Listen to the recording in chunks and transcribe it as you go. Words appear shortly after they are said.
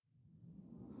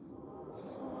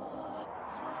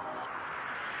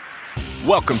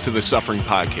Welcome to the Suffering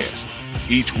Podcast.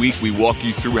 Each week we walk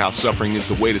you through how suffering is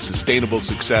the way to sustainable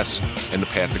success and the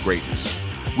path to greatness.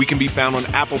 We can be found on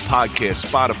Apple Podcasts,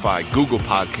 Spotify, Google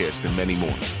Podcasts, and many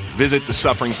more. Visit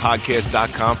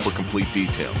thesufferingpodcast.com for complete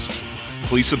details.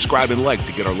 Please subscribe and like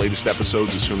to get our latest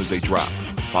episodes as soon as they drop.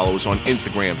 Follow us on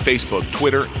Instagram, Facebook,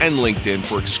 Twitter, and LinkedIn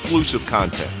for exclusive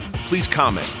content. Please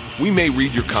comment. We may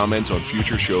read your comments on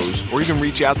future shows or even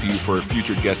reach out to you for a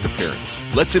future guest appearance.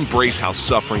 Let's embrace how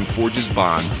suffering forges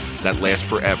bonds that last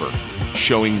forever,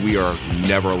 showing we are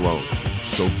never alone.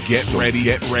 So get ready,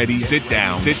 sit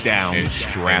down, and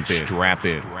strap in.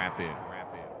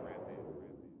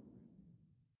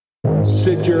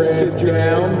 Sit your ass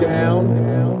down.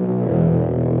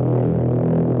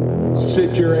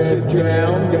 Sit your ass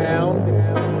down.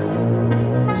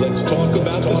 Let's talk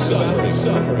about the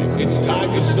suffering. It's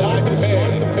time to start the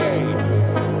pain.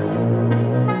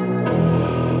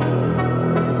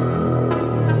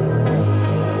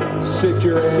 Sit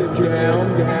your ass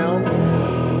down.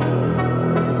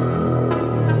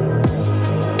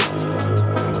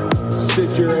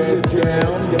 Sit your ass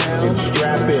down and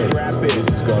strap in. This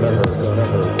is gonna hurt.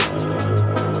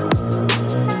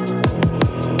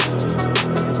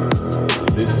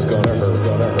 This is gonna hurt.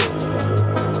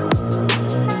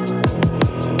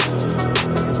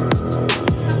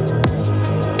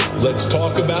 Let's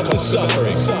talk about the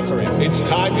suffering. It's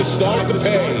time to start the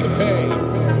pain.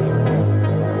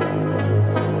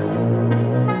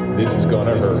 This is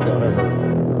gonna hurt.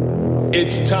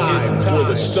 It's time for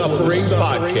the Suffering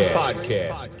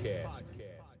Podcast.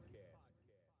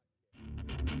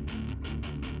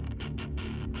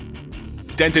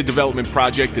 Dented Development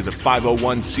Project is a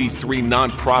 501c3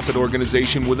 nonprofit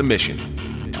organization with a mission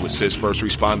to assist first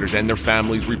responders and their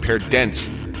families repair dents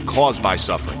caused by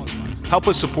suffering. Help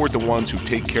us support the ones who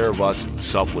take care of us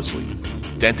selflessly.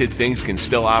 Dented things can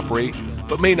still operate,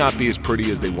 but may not be as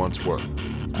pretty as they once were.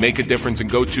 Make a difference and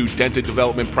go to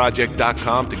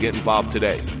denteddevelopmentproject.com to get involved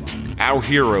today. Our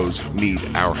heroes need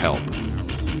our help.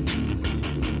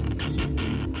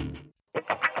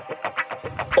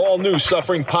 All new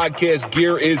Suffering Podcast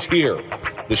gear is here.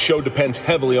 The show depends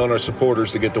heavily on our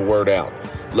supporters to get the word out.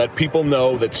 Let people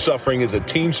know that suffering is a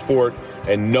team sport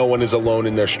and no one is alone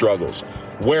in their struggles.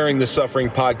 Wearing the Suffering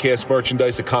Podcast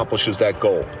merchandise accomplishes that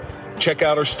goal. Check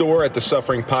out our store at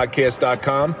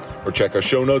thesufferingpodcast.com or check our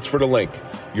show notes for the link.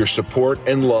 Your support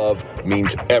and love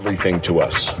means everything to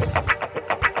us.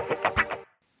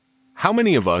 How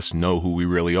many of us know who we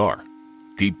really are?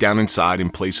 Deep down inside, in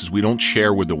places we don't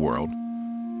share with the world,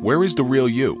 where is the real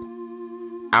you?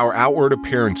 Our outward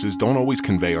appearances don't always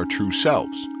convey our true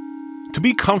selves. To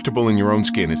be comfortable in your own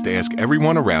skin is to ask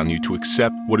everyone around you to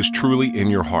accept what is truly in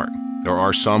your heart. There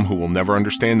are some who will never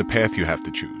understand the path you have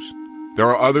to choose. There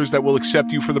are others that will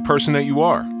accept you for the person that you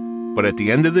are. But at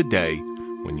the end of the day,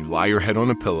 when you lie your head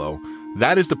on a pillow,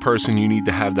 that is the person you need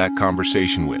to have that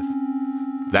conversation with.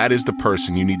 That is the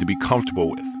person you need to be comfortable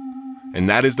with. And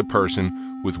that is the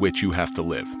person with which you have to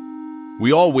live.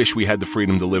 We all wish we had the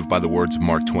freedom to live by the words of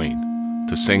Mark Twain.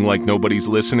 To sing like nobody's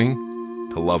listening,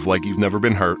 to love like you've never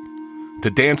been hurt, to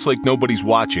dance like nobody's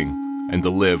watching, and to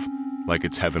live like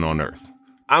it's heaven on earth.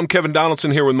 I'm Kevin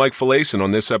Donaldson here with Mike Falaise, and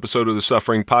on this episode of the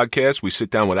Suffering Podcast, we sit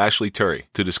down with Ashley Turry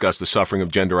to discuss the suffering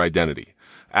of gender identity.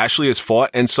 Ashley has fought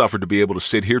and suffered to be able to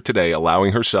sit here today,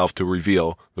 allowing herself to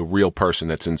reveal the real person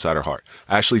that's inside her heart.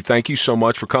 Ashley, thank you so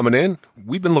much for coming in.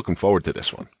 We've been looking forward to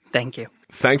this one. Thank you.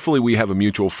 Thankfully, we have a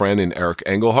mutual friend in Eric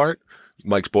Engelhart,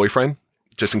 Mike's boyfriend,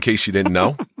 just in case you didn't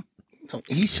know. No,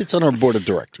 he sits on our board of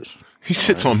directors. He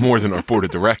sits on more than our board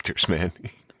of directors, man.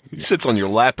 He sits on your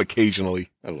lap occasionally.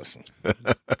 Listen,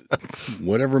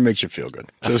 whatever makes you feel good,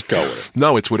 just go with it.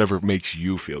 No, it's whatever makes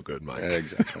you feel good, Mike.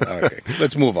 Exactly. Okay,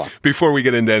 let's move on. Before we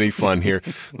get into any fun here,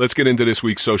 let's get into this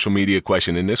week's social media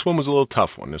question. And this one was a little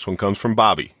tough one. This one comes from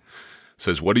Bobby. It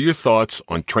says, what are your thoughts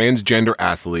on transgender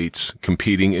athletes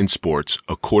competing in sports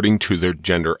according to their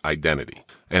gender identity?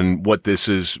 And what this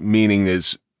is meaning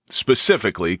is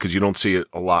specifically, because you don't see it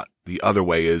a lot the other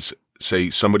way, is, say,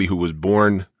 somebody who was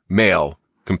born male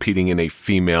competing in a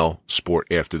female sport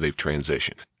after they've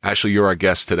transitioned. Ashley, you're our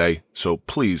guest today, so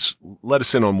please let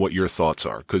us in on what your thoughts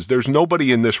are, because there's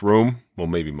nobody in this room, well,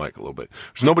 maybe Mike a little bit,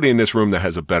 there's nobody in this room that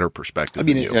has a better perspective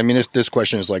than you. I mean, this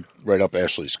question is like right up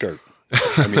Ashley's skirt.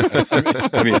 I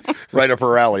mean, right up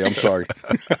her alley. I'm sorry.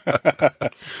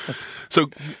 So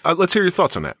let's hear your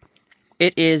thoughts on that.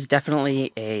 It is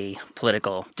definitely a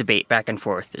political debate back and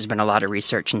forth. There's been a lot of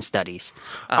research and studies.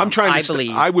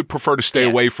 I would prefer to stay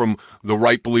away from the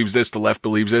right believes this, the left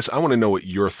believes this. I want to know what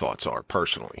your thoughts are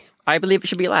personally. I believe it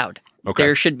should be allowed. Okay.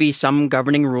 There should be some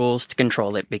governing rules to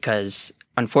control it because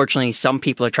unfortunately, some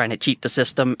people are trying to cheat the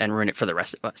system and ruin it for the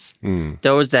rest of us.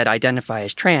 Those that identify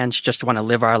as trans just want to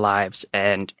live our lives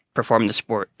and perform the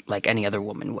sport like any other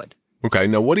woman would. Okay.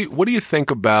 Now, what do you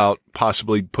think about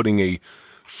possibly putting a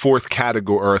fourth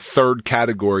category or a third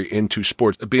category into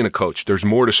sports? Being a coach, there's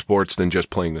more to sports than just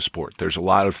playing the sport. There's a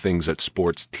lot of things that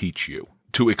sports teach you.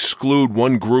 To exclude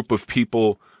one group of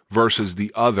people versus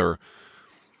the other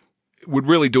would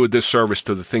really do a disservice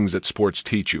to the things that sports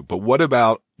teach you. But what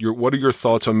are your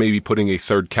thoughts on maybe putting a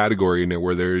third category in there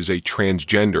where there is a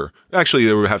transgender? Actually,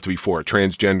 there would have to be four: a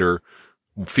transgender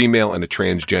female and a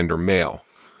transgender male.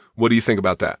 What do you think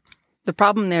about that? The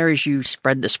problem there is you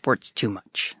spread the sports too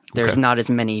much. There's not as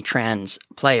many trans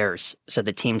players, so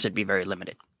the teams would be very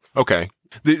limited. Okay.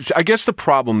 I guess the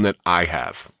problem that I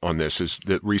have on this is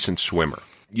the recent swimmer.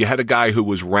 You had a guy who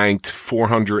was ranked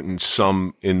 400 and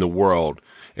some in the world,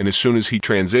 and as soon as he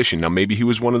transitioned, now maybe he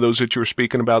was one of those that you were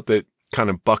speaking about that kind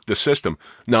of bucked the system.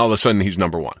 Now all of a sudden he's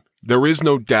number one. There is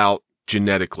no doubt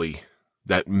genetically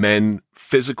that men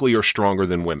physically are stronger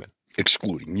than women.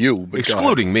 Excluding you. But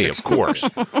excluding me, of course.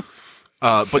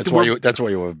 But that's why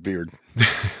you have a beard.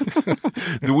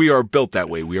 We are built that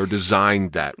way. We are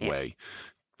designed that way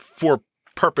for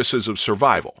purposes of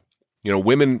survival. You know,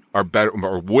 women are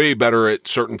way better at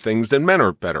certain things than men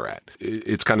are better at.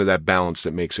 It's kind of that balance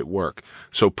that makes it work.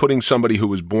 So putting somebody who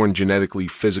was born genetically,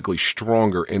 physically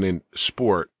stronger in a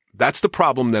sport, that's the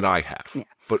problem that I have. Yeah.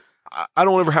 But I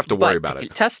don't ever have to worry about it. To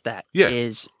test that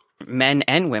is men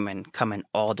and women come in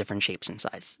all different shapes and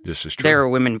sizes. This is true. There are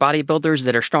women bodybuilders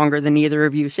that are stronger than either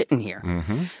of you sitting here.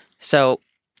 Mm-hmm. So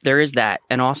there is that.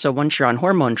 And also, once you're on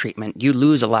hormone treatment, you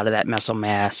lose a lot of that muscle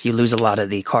mass. You lose a lot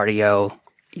of the cardio.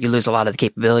 You lose a lot of the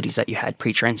capabilities that you had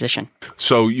pre-transition.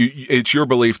 So it's your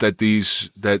belief that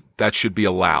that should be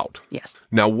allowed? Yes.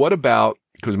 Now, what about,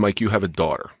 because Mike, you have a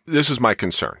daughter. This is my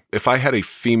concern. If I had a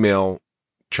female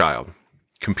child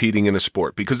competing in a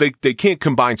sport, because they can't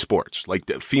combine sports. Like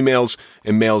females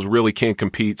and males really can't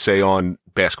compete, say, on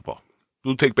basketball.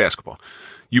 We'll take basketball.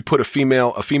 You put a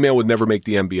female would never make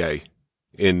the NBA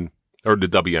or the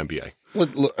WNBA. Well,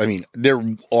 look, I mean, there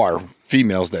are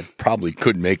females that probably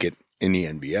could make it in the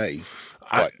NBA.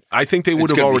 I think they would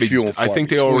have already. I think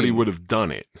they already would have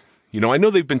done it. You know, I know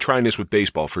they've been trying this with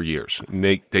baseball for years, and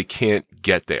they can't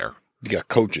get there. You got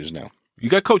coaches now. You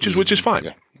got coaches, which is fine.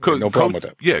 Yeah. No problem with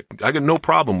that. Yeah, I got no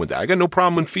problem with that. I got no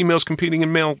problem in females competing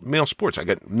in male sports. I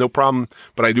got no problem,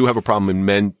 but I do have a problem in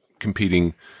men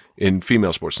competing in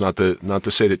female sports. Not to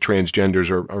say that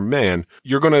transgenders are man.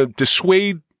 You're going to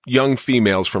dissuade young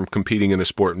females from competing in a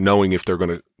sport, knowing if they're going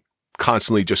to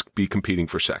constantly just be competing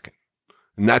for second.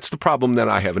 And that's the problem that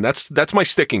I have. And that's my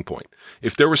sticking point.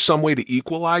 If there was some way to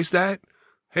equalize that,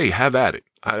 hey, have at it.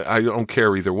 I don't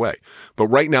care either way. But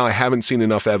right now, I haven't seen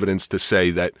enough evidence to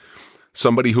say that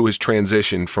somebody who has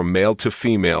transitioned from male to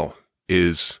female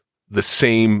is the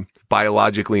same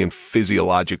biologically and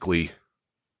physiologically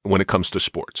when it comes to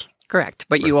sports. Correct.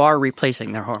 But you are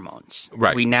replacing their hormones.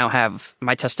 Right. We now have,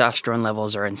 my testosterone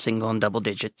levels are in single and double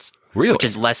digits. Really? Which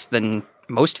is less than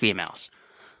most females.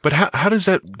 But how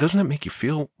doesn't that make you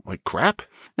feel like crap?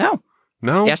 No.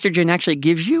 No? The estrogen actually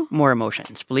gives you more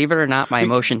emotions. Believe it or not, my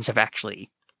emotions have actually...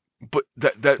 But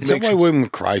that is that why women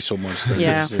cry so much?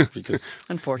 Yeah, because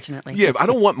unfortunately. Yeah, I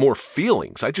don't want more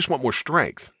feelings. I just want more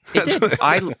strength.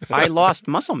 I lost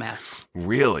muscle mass.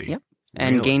 Really? Yep.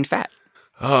 And gained fat.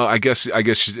 Oh, I guess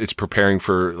it's preparing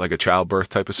for like a childbirth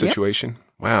type of situation. Yep.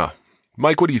 Wow.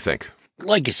 Mike, what do you think?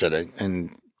 Like you said,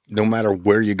 and no matter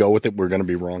where you go with it, we're going to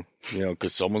be wrong. You know,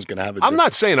 because someone's going to have it. I'm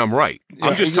not saying I'm right. Yeah,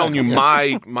 I'm just telling you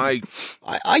my.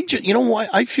 I just, you know why?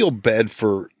 I feel bad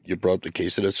for, you brought up the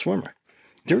case of that swimmer.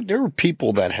 There are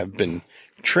people that have been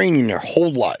training their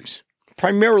whole lives,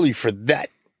 primarily for that,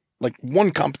 like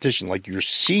one competition, like your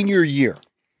senior year.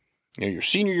 You know, your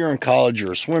senior year in college,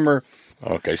 you're a swimmer.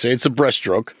 Okay, say it's a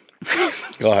breaststroke.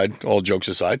 Go ahead, all jokes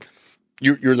aside.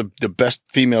 You're the best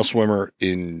female swimmer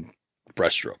in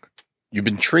breaststroke. You've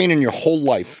been training your whole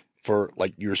life for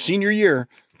like your senior year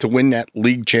to win that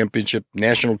league championship,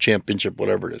 national championship,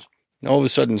 whatever it is. And all of a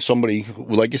sudden, somebody who,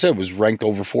 like you said, was ranked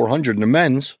over 400 in the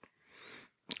men's,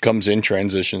 comes in,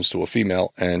 transitions to a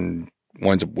female, and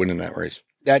winds up winning that race.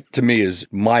 That, to me, is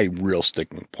my real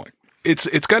sticking point.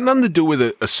 It's got nothing to do with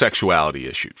a sexuality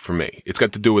issue for me. It's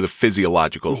got to do with a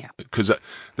physiological, because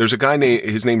there's a guy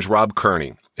his name's Rob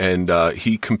Kearney, and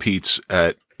he competes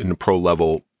in the pro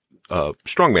level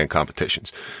strongman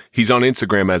competitions. He's on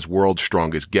Instagram as World's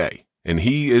Strongest Gay, and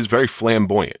he is very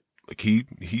flamboyant. Like he's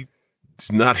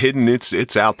not hidden;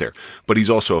 it's out there. But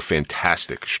he's also a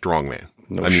fantastic strongman.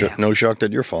 No shock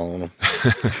that you're following him.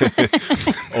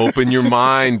 Open your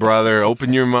mind, brother.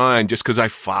 Open your mind. Just because I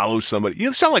follow somebody.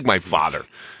 You sound like my father.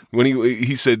 When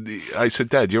he said, I said,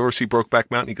 Dad, you ever see Brokeback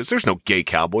Mountain? He goes, there's no gay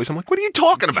cowboys. I'm like, what are you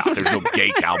talking about? There's no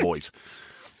gay cowboys.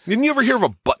 Didn't you ever hear of a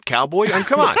butt cowboy?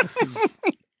 Come on.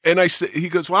 And he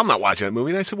goes, well, I'm not watching that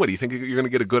movie. And I said, what, do you think you're going to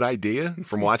get a good idea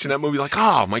from watching that movie? Like,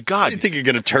 oh my God. You think you're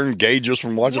going to turn gay just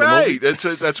from watching a movie? Right.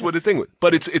 That's what the thing was.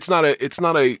 But it's not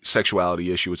a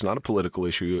sexuality issue. It's not a political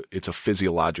issue. It's a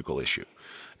physiological issue.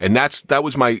 And that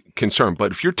was my concern.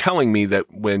 But if you're telling me that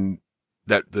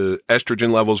that the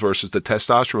estrogen levels versus the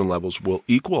testosterone levels will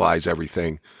equalize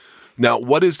everything. Now,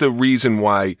 what is the reason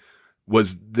why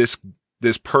was this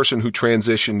person who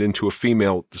transitioned into a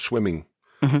female swimming,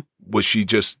 was she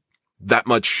just that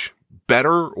much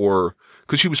better, or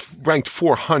because she was ranked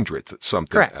 400th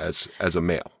something Correct. as a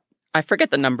male? I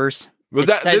forget the numbers. Well,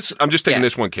 I'm just taking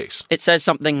this one case. It says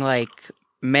something like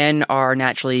men are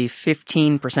naturally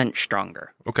 15%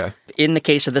 stronger. Okay. In the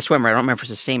case of the swimmer, I don't remember if it's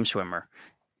the same swimmer,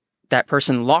 that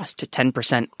person lost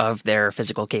 10% of their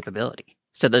physical capability.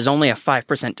 So there's only a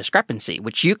 5% discrepancy,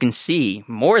 which you can see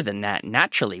more than that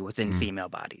naturally within female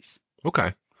bodies.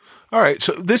 Okay. All right.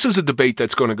 So this is a debate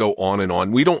that's going to go on and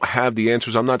on. We don't have the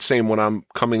answers. I'm not saying what I'm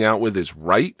coming out with is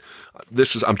right.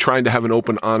 I'm trying to have an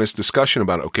open, honest discussion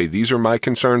about it. Okay, these are my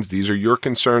concerns. These are your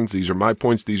concerns. These are my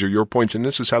points. These are your points. And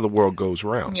this is how the world goes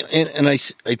around. Yeah, and I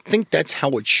think that's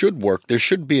how it should work. There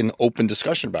should be an open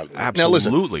discussion about it.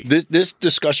 Absolutely. Now listen, this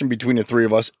discussion between the three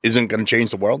of us isn't going to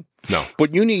change the world. No.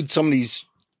 But you need some of these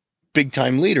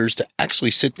big-time leaders to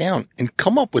actually sit down and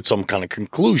come up with some kind of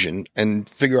conclusion and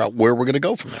figure out where we're going to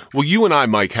go from there. Well, you and I,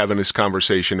 Mike, having this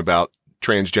conversation about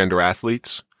transgender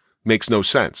athletes makes no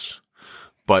sense.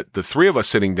 But the three of us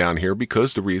sitting down here,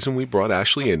 because the reason we brought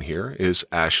Ashley in here is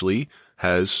Ashley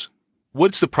has,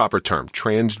 what's the proper term?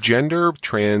 Transgender?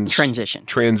 Transition.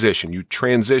 Transition. You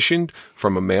transitioned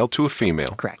from a male to a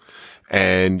female. Correct.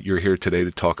 And you're here today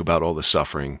to talk about all the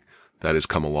suffering that has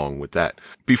come along with that.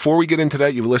 Before we get into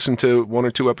that, you've listened to one or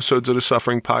two episodes of the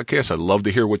Suffering Podcast. I'd love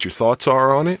to hear what your thoughts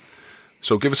are on it.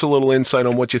 So give us a little insight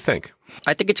on what you think.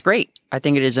 I think it's great. I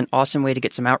think it is an awesome way to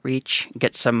get some outreach,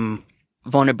 get some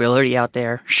vulnerability out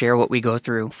there, share what we go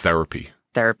through. Therapy.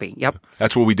 Yep.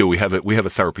 That's what we do. We have a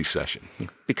therapy session.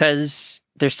 Because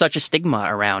there's such a stigma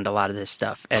around a lot of this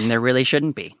stuff, and there really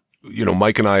shouldn't be. You know,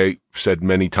 Mike and I said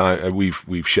many times,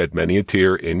 we've shed many a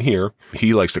tear in here.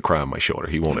 He likes to cry on my shoulder.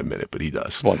 He won't admit it, but he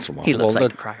does. Once in a while. He looks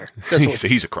like a crier.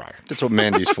 He's a crier. That's what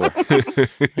Mandy's for.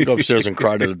 I go upstairs and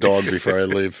cry to the dog before I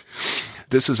leave.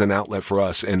 This is an outlet for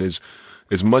us. And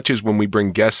as much as when we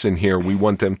bring guests in here, we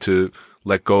want them to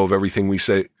let go of everything we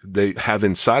say they have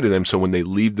inside of them. So when they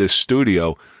leave this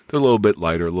studio, they're a little bit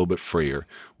lighter, a little bit freer.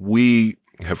 We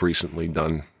have recently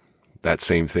done that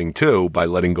same thing too by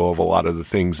letting go of a lot of the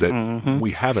things that we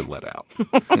haven't let out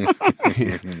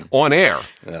on air.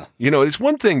 Yeah. You know, it's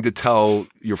one thing to tell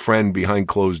your friend behind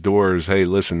closed doors, hey,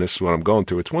 listen, this is what I'm going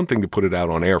through. It's one thing to put it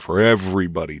out on air for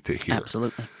everybody to hear.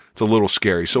 Absolutely. It's a little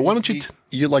scary. So why don't you...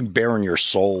 You're like bearing your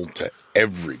soul to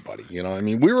everybody. You know, I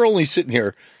mean, we were only sitting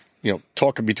here, you know,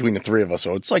 talking between the three of us.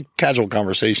 So it's like casual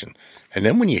conversation. And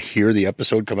then when you hear the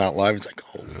episode come out live, it's like,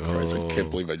 holy Christ, I can't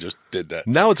believe I just did that.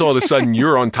 Now it's all of a sudden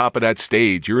you're on top of that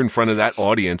stage. You're in front of that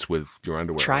audience with your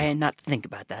underwear on. Trying not to think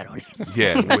about that audience.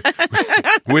 Yeah,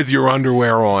 with your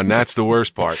underwear on. That's the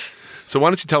worst part. So why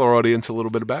don't you tell our audience a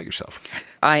little bit about yourself?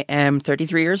 I am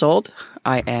 33 years old.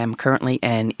 I am currently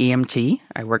an EMT.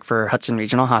 I work for Hudson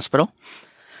Regional Hospital.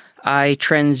 I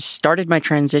started my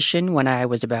transition when I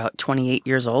was about 28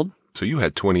 years old. So you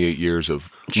had 28 years of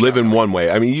living one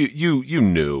way. I mean, you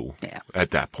knew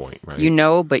at that point, right? You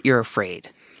know, but you're afraid.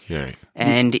 Yeah.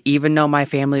 And even though my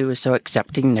family was so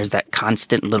accepting, there's that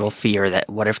constant little fear that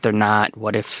what if they're not?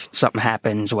 What if something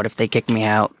happens? What if they kick me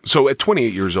out? So at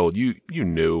 28 years old, you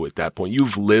knew at that point.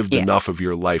 You've lived enough of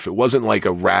your life. It wasn't like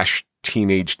a rash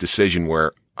teenage decision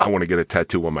where I want to get a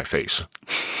tattoo on my face.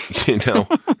 You know?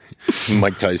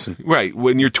 Mike Tyson. Right.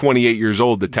 When you're 28 years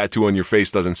old, the tattoo on your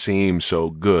face doesn't seem so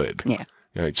good. Yeah.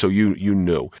 All right. So you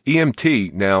knew.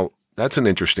 EMT, now, that's an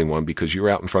interesting one because you're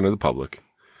out in front of the public.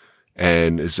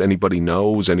 And does anybody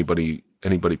know? Does anybody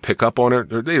pick up on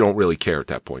it? Or they don't really care at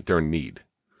that point. They're in need.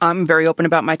 I'm very open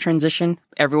about my transition.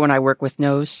 Everyone I work with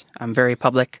knows. I'm very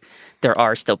public. There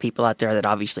are still people out there that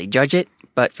obviously judge it.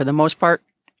 But for the most part,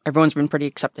 everyone's been pretty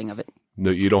accepting of it. No,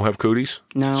 you don't have cooties?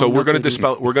 No. So we're going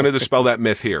to dispel that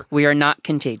myth here. We are not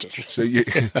contagious. So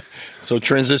so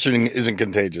transitioning isn't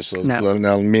contagious. So no.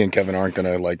 Now me and Kevin aren't going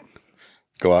to like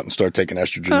go out and start taking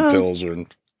estrogen pills or.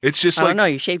 It's just I like don't know.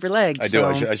 You shave your legs. I do.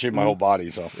 I shave my whole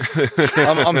body, so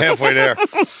I'm halfway there.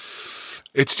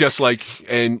 It's just like,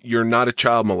 and you're not a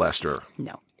child molester.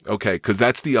 No. Okay, because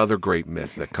that's the other great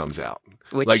myth that comes out.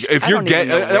 Which Like if I you're don't gay, even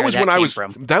know that where was that when I came was.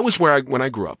 from. That was where when I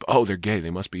grew up. Oh, they're gay. They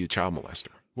must be a child molester.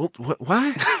 Well,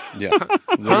 what? Yeah.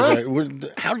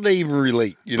 How do they even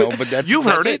relate? You know, but that's You've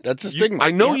heard it. That's a stigma.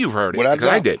 I know you've heard it. Without a 'cause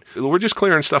I doubt. did. We're just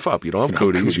clearing stuff up. You don't have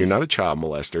cooties. You're not a child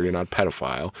molester. You're not a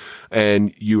pedophile,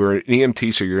 and you are an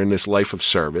EMT, so you're in this life of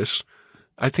service.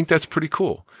 I think that's pretty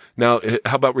cool. Now,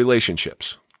 how about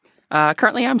relationships?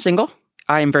 Currently, I'm single.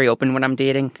 I am very open when I'm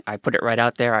dating. I put it right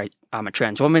out there. I'm a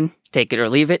trans woman. Take it or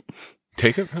leave it.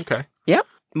 Take it. Okay. Yep.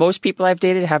 Most people I've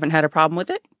dated haven't had a problem with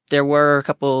it. There were a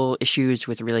couple issues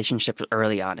with relationships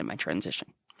early on in my transition.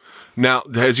 Now,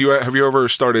 have you ever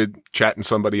started chatting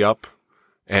somebody up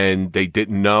and they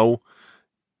didn't know,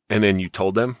 and then you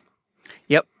told them?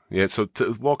 Yep. Yeah. So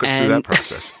walk us through that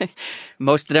process.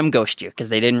 Most of them ghost you because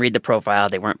they didn't read the profile.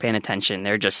 They weren't paying attention.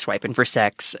 They're just swiping for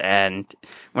sex. And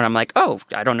when I'm like, oh,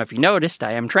 I don't know if you noticed,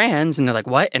 I am trans. And they're like,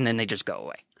 what? And then they just go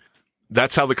away.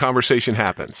 That's how the conversation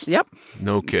happens. Yep.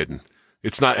 No kidding.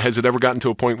 It's not. Has it ever gotten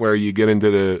to a point where you get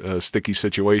into a sticky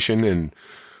situation and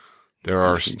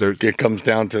there? It comes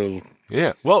down to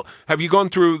Yeah. Well, have you gone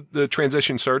through the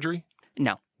transition surgery?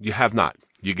 No. You have not.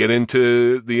 You get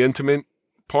into the intimate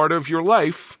part of your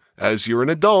life as you're an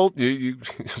adult. You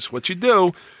it's what you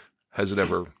do. Has it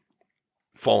ever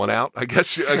fallen out? I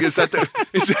guess is that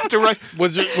the right?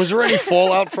 was there any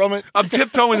fallout from it? I'm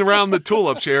tiptoeing around the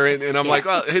tulips here, and I'm like,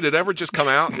 oh, hey, did it ever just come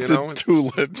out? You know, The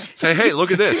tulips. say, hey,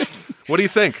 look at this. What do you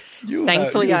think?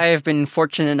 Thankfully, I have been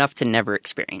fortunate enough to never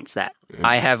experience that.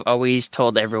 I have always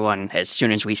told everyone as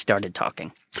soon as we started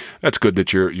talking. That's good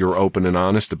that you're open and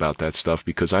honest about that stuff,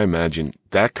 because I imagine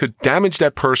that could damage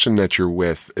that person that you're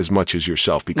with as much as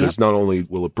yourself, because not only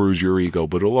will it bruise your ego,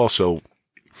 but it'll also.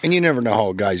 And you never know how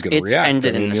a guy's going to react. It's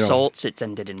ended in assaults. It's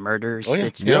ended in murders. Oh, yeah.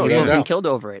 People have been killed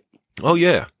over it. Oh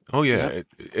yeah.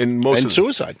 And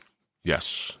suicide.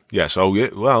 Yes. Oh yeah.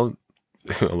 Well,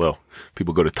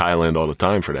 people go to Thailand all the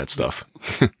time for that stuff.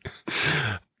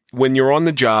 When you're on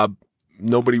the job,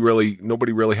 nobody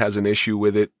really has an issue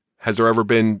with it. Has there ever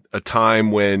been a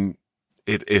time when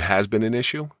it has been an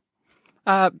issue?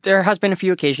 There has been a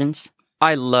few occasions.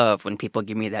 I love when people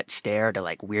give me that stare to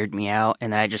like weird me out,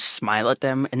 and then I just smile at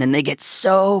them, and then they get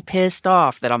so pissed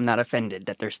off that I'm not offended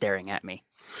that they're staring at me.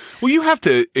 Well, you have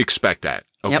to expect that.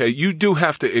 Okay. Yep. You do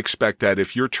have to expect that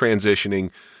if you're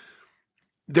transitioning,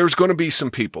 there's going to be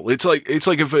some people. It's like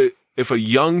if a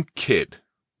young kid,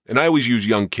 and I always use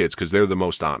young kids because they're the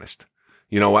most honest.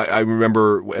 You know, I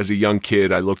remember as a young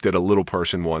kid, I looked at a little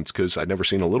person once because I'd never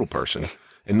seen a little person.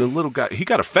 And the little guy, he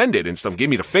got offended and stuff, gave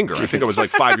me the finger. I think I was like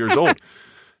 5 years old.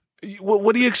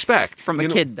 What do you expect? From a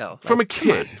kid, though. From a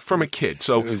kid.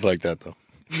 So It was like that, though.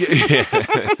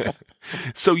 yeah.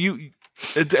 So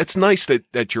it's nice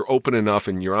that you're open enough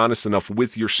and you're honest enough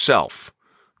with yourself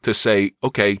to say,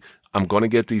 okay, I'm going to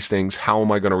get these things. How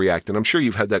am I going to react? And I'm sure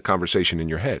you've had that conversation in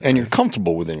your head. And you're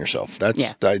comfortable within yourself. I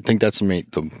think that's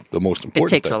the most important It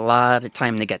takes thing. a lot of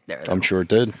time to get there, though. I'm sure it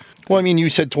did. Well, I mean, you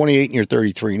said 28 and you're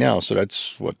 33 now, so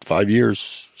that's, 5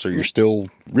 years? So you're still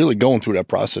really going through that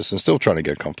process and still trying to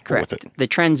get comfortable Correct. with it. The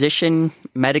transition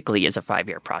medically is a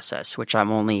 5-year process, which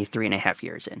I'm only 3.5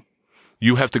 years in.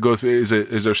 You have to go through, is there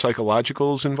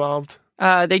psychologicals involved?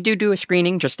 They do a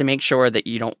screening just to make sure that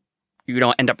you don't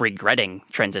end up regretting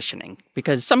transitioning,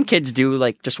 because some kids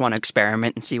do just want to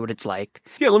experiment and see what it's like.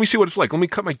 Yeah, let me see what it's like. Let me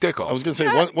cut my dick off. I was going to say,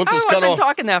 once it's I cut wasn't off,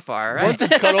 talking that far, right? once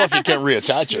it's cut off, you can't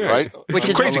reattach it, right? Which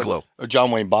is crazy glue. Or John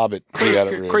Wayne Bobbitt. He had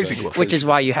it Crazy glue. Which is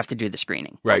why you have to do the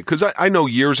screening. Right, because I know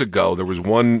years ago there was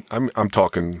one, I'm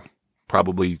talking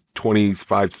probably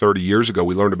 25, 30 years ago,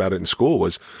 we learned about it in school,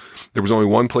 there was only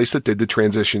one place that did the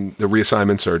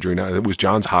reassignment surgery. Now, it was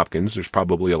Johns Hopkins. There's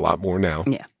probably a lot more now.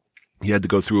 Yeah. He had to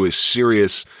go through a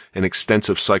serious and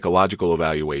extensive psychological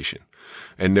evaluation.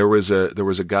 And there was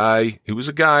a guy, he was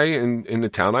a guy in the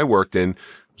town I worked in,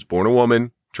 was born a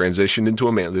woman, transitioned into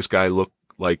a man. This guy looked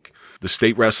like the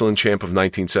state wrestling champ of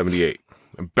 1978.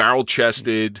 Barrel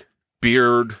chested,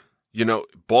 beard,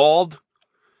 bald.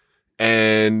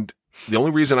 And the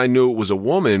only reason I knew it was a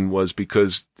woman was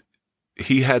because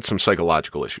he had some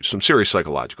psychological issues, some serious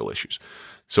psychological issues.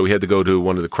 So he had to go to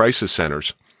one of the crisis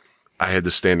centers. I had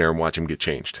to stand there and watch him get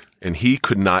changed. And he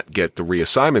could not get the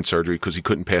reassignment surgery because he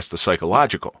couldn't pass the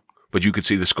psychological. But you could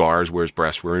see the scars where his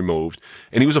breasts were removed.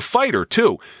 And he was a fighter,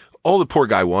 too. All the poor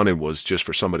guy wanted was just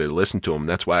for somebody to listen to him.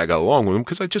 That's why I got along with him,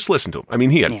 because I just listened to him. I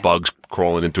mean, he had bugs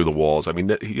crawling in through the walls. I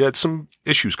mean, he had some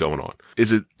issues going on.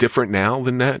 Is it different now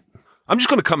than that? I'm just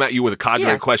going to come at you with a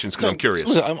cadre of questions because I'm curious.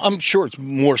 Listen, I'm sure it's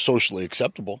more socially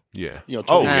acceptable. Yeah.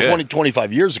 20,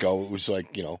 25 years ago, it was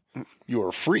like, you were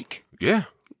a freak. Yeah.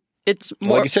 It's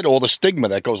more. Like you said, all the stigma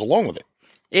that goes along with it.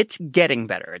 It's getting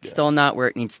better. It's still not where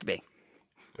it needs to be.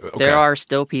 Okay. There are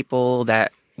still people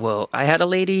that will. I had a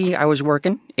lady. I was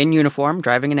working in uniform,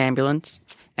 driving an ambulance,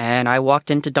 and I walked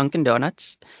into Dunkin'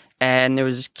 Donuts, and there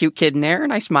was this cute kid in there,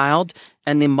 and I smiled,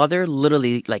 and the mother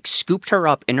literally like scooped her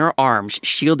up in her arms,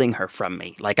 shielding her from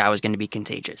me, like I was going to be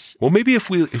contagious. Well, maybe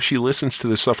if she listens to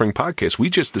the Suffering Podcast, we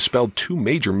just dispelled 2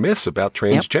 major myths about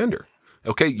transgender.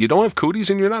 Okay, you don't have cooties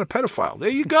and you're not a pedophile. There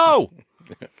you go.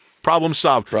 Problem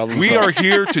solved. We are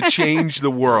here to change the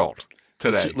world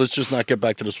today. Let's just not get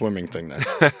back to the swimming thing then.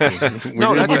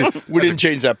 We didn't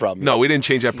change that problem. No, we didn't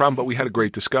change that problem, but we had a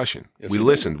great discussion. We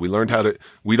listened. We learned how to.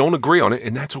 We don't agree on it,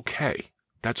 and that's okay.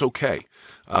 That's okay.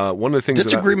 One of the things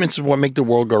disagreements is what make the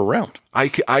world go round. I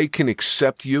can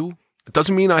accept you. It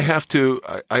doesn't mean I have to.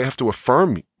 I have to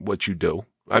affirm what you do.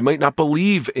 I might not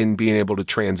believe in being able to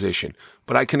transition,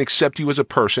 but I can accept you as a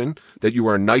person, that you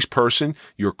are a nice person.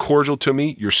 You're cordial to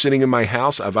me. You're sitting in my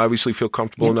house. I've obviously feel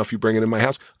comfortable enough you bring it in my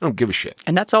house. I don't give a shit.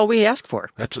 And that's all we ask for.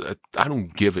 I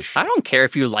don't give a shit. I don't care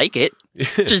if you like it.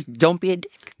 Just don't be a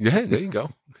dick. Yeah, there you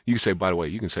go. You can say, by the way,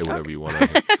 you can say whatever you want.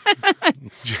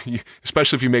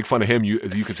 Especially if you make fun of him, you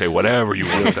can say whatever you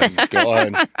want to say. Go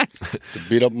ahead. To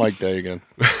beat up Mike Day again.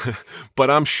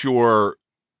 But I'm sure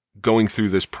going through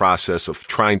this process of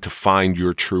trying to find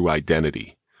your true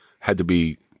identity had to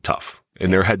be tough.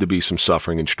 And there had to be some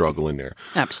suffering and struggle in there.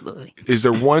 Absolutely. Is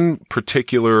there one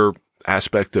particular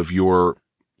aspect of your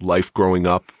life growing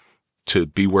up to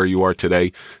be where you are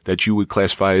today that you would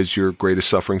classify as your greatest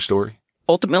suffering story?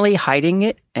 Ultimately, hiding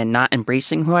it and not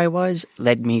embracing who I was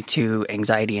led me to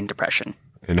anxiety and depression.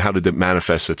 And how did it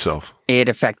manifest itself? It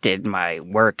affected my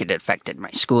work. It affected my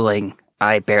schooling.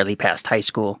 I barely passed high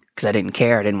school because I didn't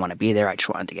care. I didn't want to be there. I just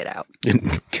wanted to get out.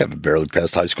 Kevin barely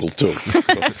passed high school, too.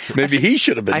 So maybe he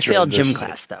should have been I failed gym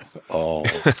class, though. Oh.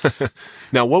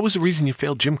 Now, what was the reason you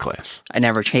failed gym class? I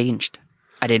never changed.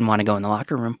 I didn't want to go in the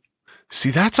locker room.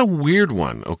 See, that's a weird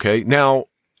one, okay? Now,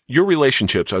 your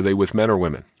relationships, are they with men or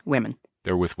women? Women.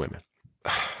 They're with women.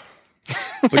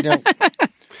 But now,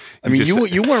 I mean,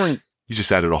 you weren't... You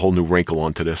just added a whole new wrinkle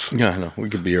onto this. Yeah, I know. We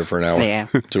could be here for an hour. Yeah.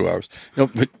 2 hours. No,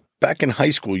 but back in high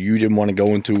school, you didn't want to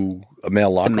go into a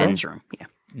male locker room? The men's room, yeah.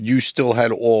 You still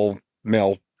had all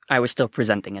male... I was still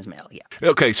presenting as male, yeah.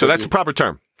 Okay, so that's a proper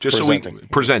term. Just presenting.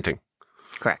 Presenting.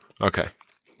 Correct. Okay.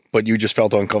 But you just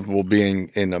felt uncomfortable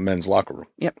being in a men's locker room.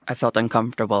 Yep. I felt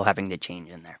uncomfortable having to change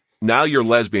in there. Now you're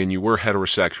lesbian. You were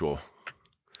heterosexual.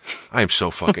 I am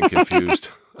so fucking confused.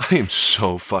 I am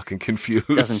so fucking confused.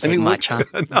 Doesn't take much, huh?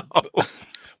 No.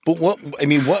 But what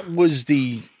was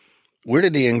where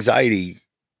did the anxiety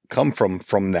come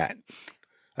from that?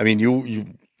 I mean, you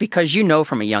Because you know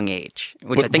from a young age,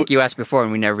 which I think you asked before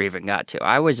and we never even got to.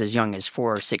 I was as young as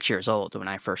 4 or 6 years old when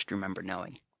I first remember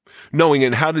knowing. Knowing,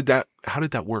 and how did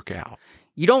that work out?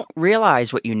 You don't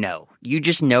realize what you know. You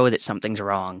just know that something's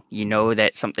wrong. You know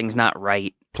that something's not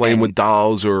right. Playing with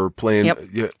dolls or playing... Yep.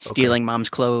 Yeah, okay. Stealing mom's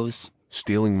clothes.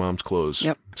 Stealing mom's clothes.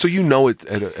 Yep. So you know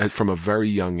it from a very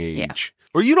young age. Yeah.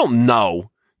 Or you don't know.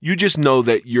 You just know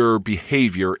that your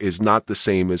behavior is not the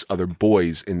same as other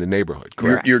boys in the neighborhood.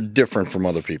 Correct? You're different from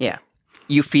other people. Yeah.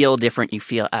 You feel different. You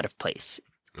feel out of place.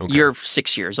 Okay. You're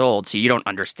 6 years old, so you don't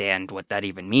understand what that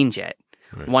even means yet.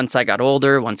 Right. Once I got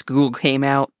older, once Google came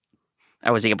out, I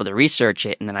was able to research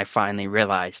it, and then I finally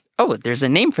realized, oh, there's a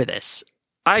name for this.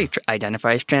 I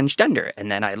identify as transgender,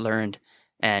 and then I learned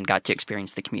and got to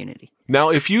experience the community.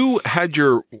 Now, if you had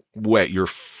your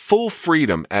full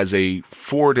freedom as a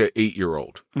 4 to 8 year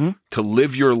old to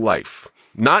live your life,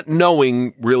 not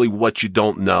knowing really what you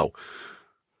don't know,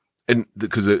 and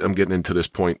because I'm getting into this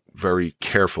point very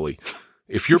carefully,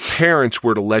 if your parents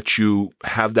were to let you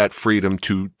have that freedom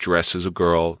to dress as a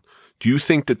girl, do you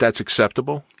think that that's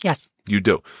acceptable? Yes. You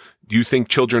do. Do you think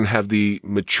children have the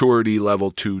maturity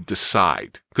level to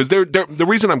decide? Because the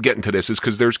reason I'm getting to this is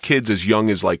because there's kids as young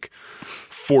as like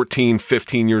 14,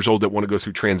 15 years old that want to go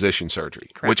through transition surgery,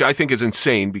 Correct. Which I think is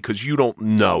insane because you don't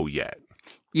know yet.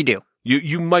 You do.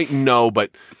 You might know,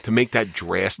 but to make that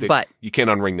drastic, But you can't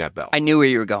unring that bell. I knew where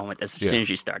you were going with this as soon as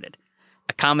you started.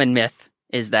 A common myth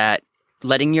is that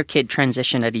letting your kid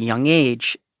transition at a young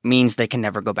age means they can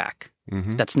never go back.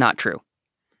 Mm-hmm. That's not true.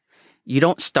 You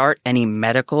don't start any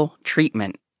medical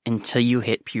treatment until you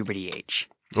hit puberty age.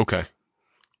 Okay. All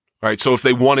right. So if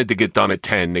they wanted to get done at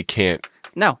 10, they can't.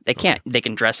 No, they can't. Okay. They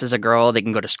can dress as a girl. They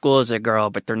can go to school as a girl,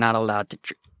 but they're not allowed to.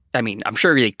 I mean, I'm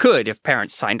sure they could if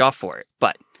parents signed off for it,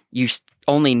 but you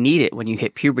only need it when you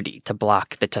hit puberty to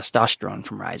block the testosterone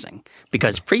from rising.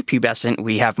 Because prepubescent,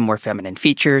 we have more feminine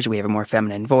features. We have a more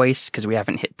feminine voice because we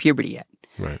haven't hit puberty yet.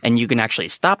 Right. And you can actually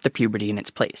stop the puberty in its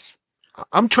place.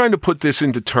 I'm trying to put this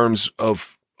into terms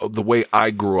of the way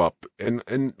I grew up. And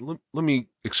let me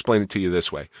explain it to you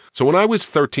this way. So when I was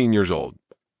 13 years old,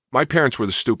 my parents were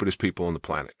the stupidest people on the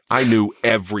planet. I knew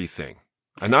everything.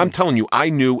 And I'm telling you, I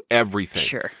knew everything.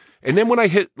 Sure. And then when I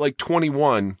hit like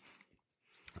 21,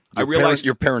 I realized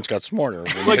your parents got smarter.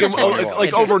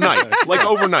 like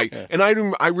overnight. And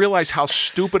I realized how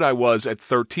stupid I was at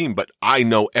 13, but I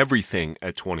know everything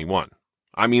at 21.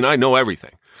 I mean, I know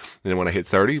everything. And then when I hit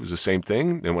 30, it was the same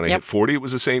thing. And when I hit 40, it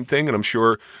was the same thing. And I'm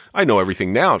sure I know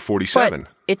everything now at 47.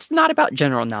 But it's not about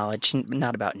general knowledge,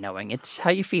 not about knowing. It's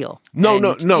how you feel. No, And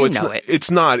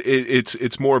it's not.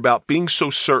 It's more about being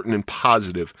so certain and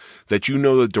positive that you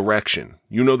know the direction.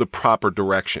 You know the proper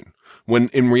direction. When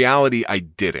in reality, I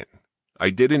didn't. I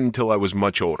didn't until I was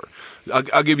much older.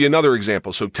 I'll give you another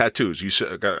example. So tattoos. You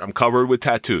said I'm covered with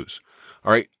tattoos.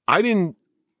 All right. I didn't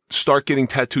start getting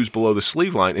tattoos below the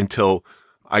sleeve line until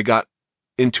I got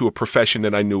into a profession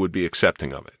that I knew would be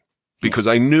accepting of it, because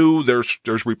I knew there's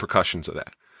repercussions of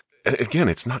that. And again,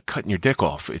 it's not cutting your dick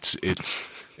off. It's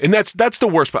and that's the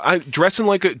worst part. Dressing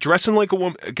like a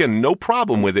woman, again, no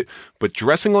problem with it, but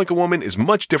dressing like a woman is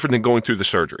much different than going through the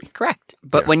surgery. Correct.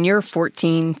 But when you're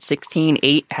 14, 16,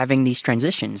 8 having these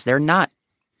transitions, they're not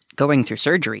going through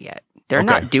surgery yet. They're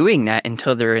not doing that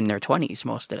until they're in their 20s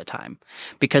most of the time,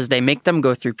 because they make them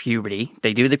go through puberty.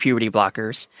 They do the puberty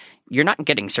blockers. You're not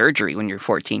getting surgery when you're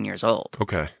 14 years old.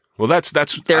 Okay. Well, that's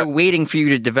they're waiting for you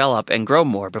to develop and grow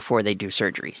more before they do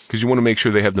surgeries. Because you want to make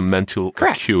sure they have the mental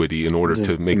acuity in order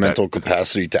to make the mental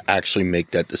capacity to actually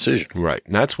make that decision. Right.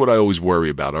 And that's what I always worry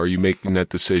about. Are you making that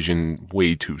decision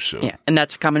way too soon? Yeah. And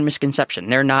that's a common misconception.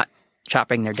 They're not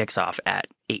chopping their dicks off at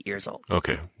 8 years old.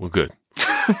 Okay. Well, good.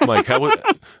 Mike,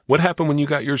 what happened when you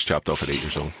got yours chopped off at 8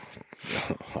 years old?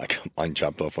 I got mine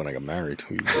chopped off when I got married.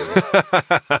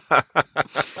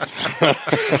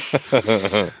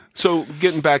 So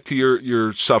getting back to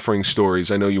your suffering stories,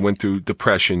 I know you went through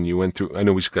depression. I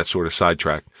know we got sort of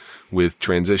sidetracked with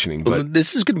transitioning. But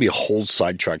this is going to be a whole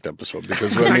sidetracked episode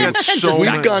because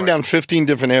we've gone down 15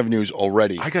 different avenues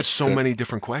already. I got so many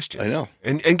different questions. I know.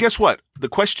 And guess what? The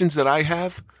questions that I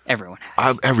have, everyone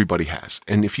has. Everybody has.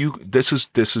 And this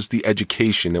is the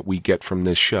education that we get from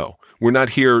this show. We're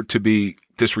not here to be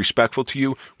disrespectful to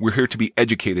you. We're here to be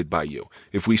educated by you.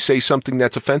 If we say something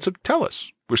that's offensive, tell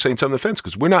us. We're saying something offensive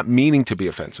because we're not meaning to be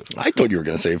offensive. I thought you were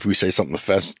going to say if we say something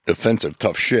offensive,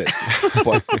 tough shit.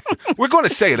 But we're going to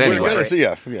say it anyway. We're going to say,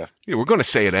 yeah, we're going to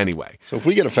say it anyway. So if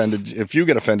you get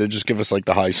offended, just give us like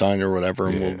the high sign or whatever,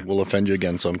 and we'll offend you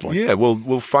again some point. Yeah,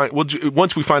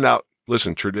 once we find out.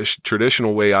 Listen,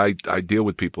 traditional way I deal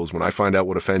with people is when I find out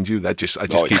what offends you, I just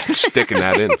keep sticking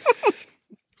that in.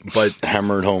 But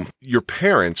hammer it home. Your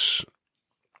parents,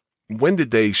 when did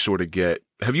they sort of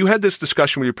have you had this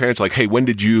discussion with your parents? Like, hey, when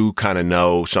did you kind of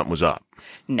know something was up?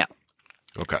 No.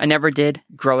 Okay. I never did.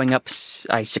 Growing up,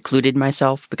 I secluded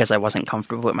myself because I wasn't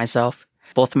comfortable with myself.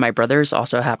 Both of my brothers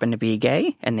also happened to be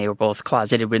gay, and they were both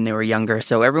closeted when they were younger.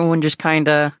 So everyone just kind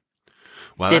of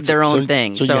did their own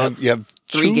thing. So you have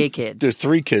three gay kids. There's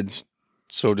 3 kids.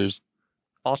 So there's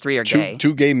all 3 are gay.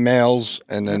 2 gay males,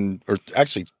 and then, or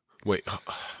actually, wait.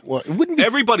 Well, it wouldn't be.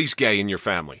 Everybody's gay in your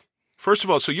family. First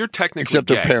of all, so you're technically except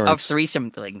gay. Their parents. Of 3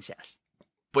 siblings, yes.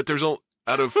 But there's so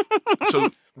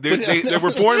they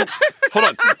were born. Hold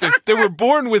on, they were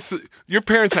born with your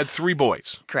parents had 3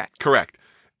 boys. Correct.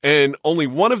 And only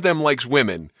one of them likes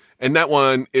women, and that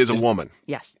one is a woman.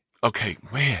 Yes. Okay,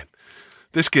 man,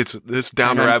 this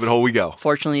down the rabbit hole we go.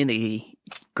 Fortunately, the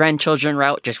grandchildren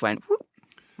route just went whoop,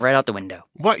 right out the window.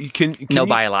 What can no you,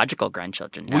 biological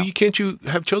grandchildren? No. Well, can't you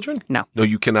have children? No,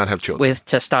 you cannot have children with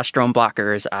testosterone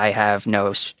blockers. I have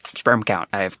no sperm count.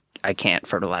 I can't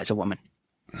fertilize a woman.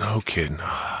 No kidding.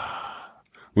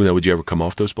 Well, would you ever come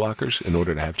off those blockers in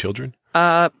order to have children?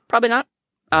 Probably not.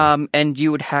 And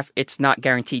you would have. It's not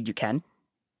guaranteed you can.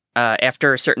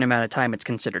 After a certain amount of time, it's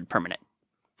considered permanent.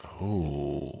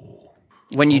 Oh.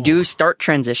 When you do start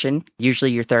transition,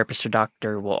 usually your therapist or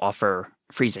doctor will offer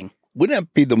freezing. Wouldn't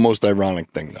that be the most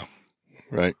ironic thing, though?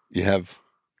 Right? You have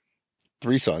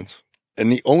 3 sons,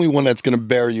 and the only one that's going to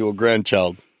bear you a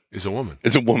grandchild is a woman.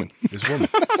 Is a woman.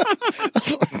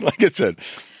 Like I said,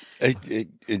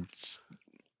 it's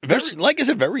very, like I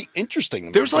said, very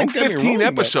interesting. There's like 15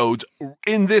 episodes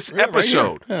in this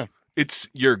episode. Right It's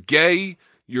you're gay,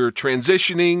 you're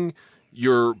transitioning,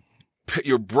 your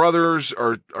brothers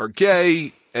are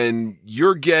gay, and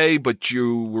you're gay, but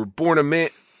you were born a man,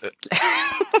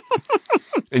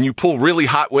 and you pull really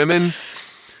hot women.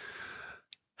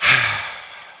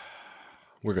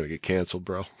 We're gonna get canceled,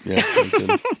 bro. Yeah.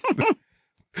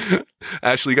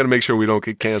 Ashley, you got to make sure we don't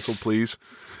get canceled, please.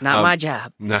 Not my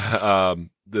job.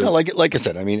 No, like I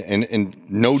said, I mean, and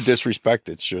no disrespect,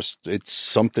 it's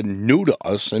something new to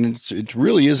us, and it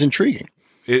really is intriguing.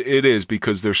 It is,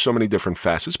 because there's so many different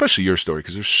facets, especially your story,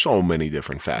 because there's so many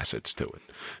different facets to it.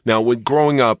 Now, with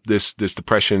growing up, this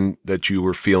depression that you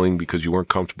were feeling because you weren't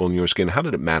comfortable in your skin, how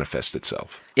did it manifest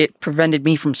itself? It prevented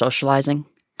me from socializing.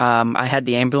 I had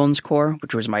the ambulance corps,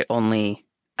 which was my only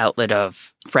outlet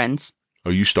of friends.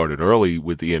 Oh, you started early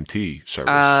with the EMT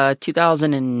service.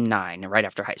 2009, right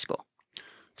after high school.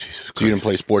 Jesus Christ. So you didn't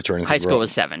play sports or anything? High school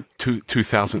was 7.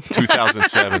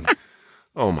 2007.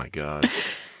 Oh my God.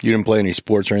 You didn't play any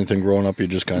sports or anything growing up? You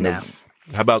just kind of...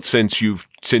 How about since you've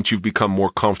become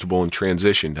more comfortable and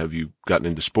transitioned, have you gotten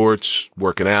into sports,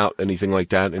 working out, anything like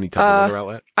that? Any type of other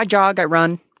outlet? I jog, I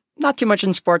run. Not too much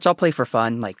in sports. I'll play for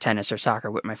fun, like tennis or soccer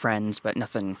with my friends, but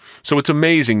nothing. So it's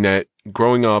amazing that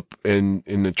growing up in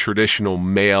the traditional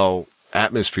male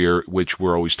atmosphere, which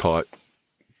we're always taught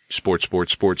sports.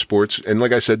 And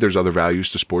like I said, there's other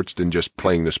values to sports than just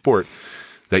playing the sport,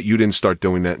 that you didn't start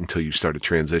doing that until you started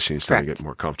transitioning, starting to get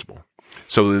more comfortable.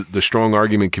 So the strong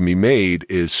argument can be made,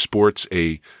 is sports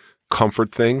a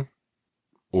comfort thing,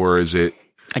 or is it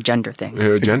a gender thing?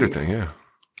 A gender thing, yeah.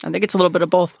 I think it's a little bit of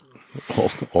both.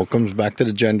 All comes back to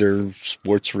the gender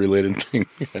sports related thing.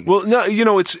 Well, no,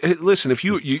 listen, if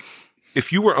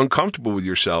you were uncomfortable with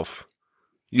yourself,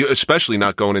 you, especially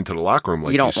not going into the locker room,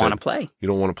 like you don't want to play. You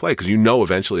don't want to play because you know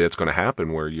eventually that's going to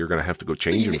happen where you're going to have to go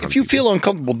change. If you feel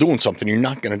uncomfortable doing something, you're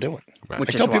not going to do it. Right. I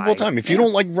tell people all the time, if you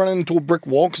don't like running into a brick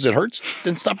wall because it hurts,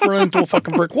 then stop running into a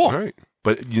fucking brick wall. Right.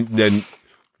 But then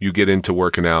you get into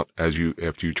working out after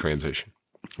you transition,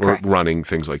 or Correct. Running,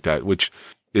 things like that, which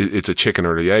it's a chicken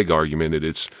or the egg argument.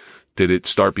 Did it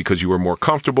start because you were more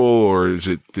comfortable, or is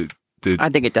it I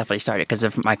think it definitely started because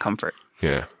of my comfort.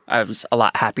 Yeah. I was a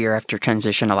lot happier after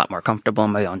transition, a lot more comfortable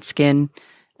in my own skin,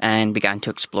 and began to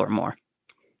explore more.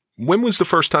 When was the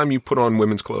first time you put on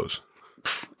women's clothes?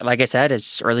 Like I said,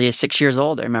 as early as 6 years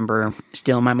old, I remember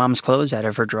stealing my mom's clothes out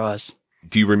of her drawers.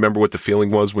 Do you remember what the feeling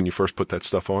was when you first put that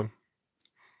stuff on?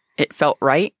 It felt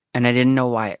right, and I didn't know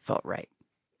why it felt right.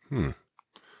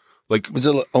 Like, was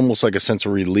it almost like a sense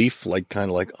of relief, like kind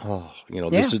of like, oh,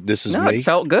 this is no, me? It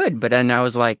felt good, but then I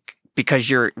was like, because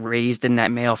you're raised in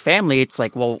that male family, it's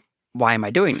like, well, why am I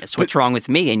doing this? What's wrong with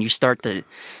me? And you start to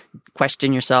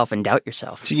question yourself and doubt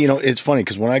yourself. See, it's funny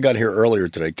because when I got here earlier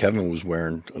today, Kevin was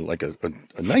wearing like a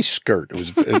nice skirt.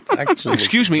 It actually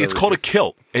excuse me, it's called a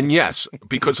kilt. And yes,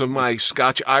 because of my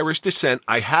Scotch-Irish descent,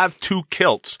 I have 2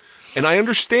 kilts. And I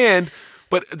understand,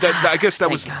 but I guess that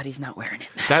was... Thank God he's not wearing it.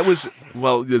 That was...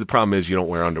 Well, the problem is you don't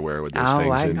wear underwear with those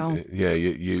things. I and, know. Yeah,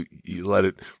 you let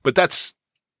it... But that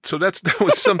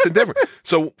was something different.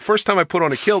 So first time I put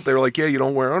on a kilt, they were like, yeah, you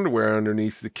don't wear underwear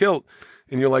underneath the kilt.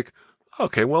 And you're like,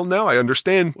 okay, well, now I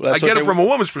understand. Well, I get it from a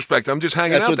woman's perspective. I'm just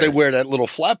hanging out That's what there. they wear that little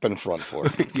flap in front for.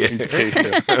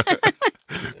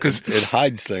 Because it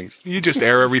hides things. You just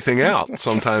air everything out.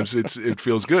 Sometimes it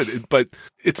feels good. But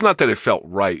it's not that it felt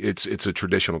right. It's a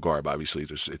traditional garb. Obviously,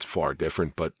 it's far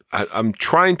different. But I'm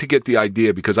trying to get the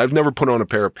idea because I've never put on a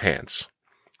pair of pants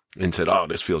and said, oh,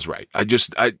 this feels right.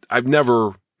 I've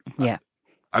never... Yeah.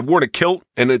 I wore a kilt,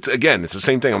 and it's the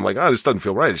same thing. I'm like, oh, this doesn't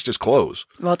feel right. It's just clothes.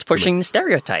 Well, it's pushing the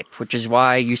stereotype, which is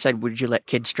why you said, would you let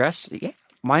kids dress? Yeah,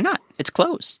 why not? It's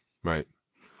clothes. Right.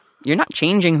 You're not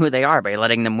changing who they are by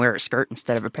letting them wear a skirt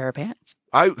instead of a pair of pants.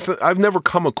 I've never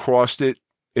come across it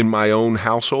in my own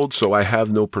household, so I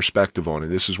have no perspective on it.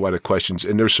 This is why the questions,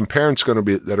 and there's some parents that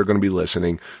are going to be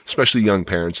listening, especially young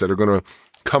parents that are going to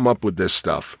come up with this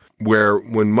stuff, where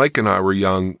when Mike and I were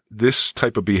young, this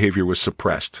type of behavior was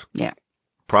suppressed. Yeah.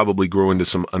 Probably grew into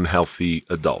some unhealthy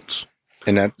adults.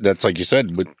 And that's like you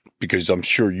said, but because I'm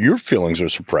sure your feelings are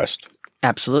suppressed.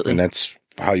 Absolutely. And that's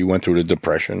how you went through the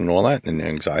depression and all that, and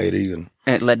anxiety. And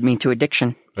it led me to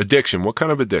addiction. Addiction? What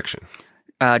kind of addiction?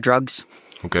 Drugs.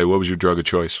 Okay, what was your drug of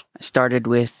choice? I started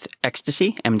with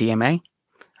ecstasy, MDMA.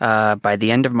 By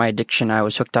the end of my addiction, I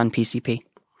was hooked on PCP.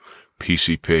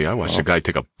 PCP. I watched a guy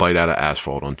take a bite out of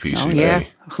asphalt on PCP. Oh, yeah.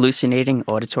 Hallucinating,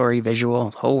 auditory, visual,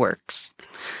 whole works.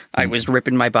 I was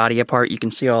ripping my body apart. You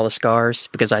can see all the scars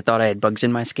because I thought I had bugs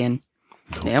in my skin.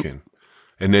 No kidding.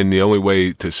 And then the only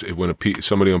way when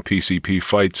somebody on PCP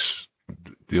fights,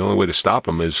 the only way to stop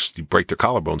them is you break their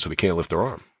collarbone so they can't lift their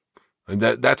arm. And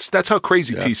that's how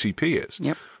crazy PCP is.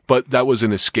 Yep. But that was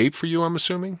an escape for you, I'm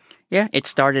assuming? Yeah, it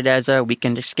started as a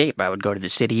weekend escape. I would go to the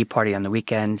city, party on the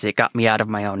weekends. It got me out of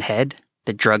my own head.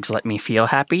 The drugs let me feel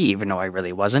happy, even though I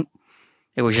really wasn't.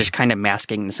 It was just kind of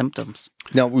masking the symptoms.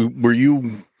 Now, were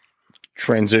you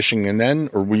transitioning then,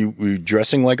 or were you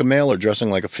dressing like a male or dressing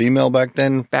like a female back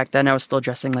then? Back then, I was still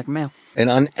dressing like a male. And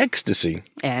on ecstasy.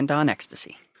 And on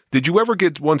ecstasy. Did you ever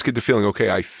once get the feeling,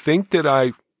 okay, I think that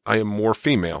I am more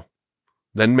female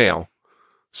than male,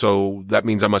 so that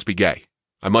means I must be gay.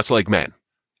 I must like men.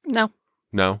 No.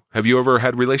 No? Have you ever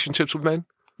had relationships with men?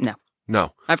 No.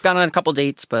 No. I've gone on a couple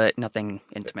dates, but nothing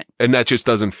intimate. And that just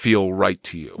doesn't feel right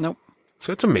to you? Nope.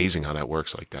 So it's amazing how that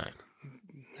works like that.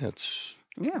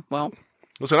 Yeah, well.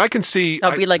 Listen, I can see...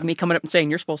 That would be like me coming up and saying,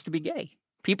 you're supposed to be gay.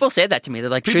 People say that to me. They're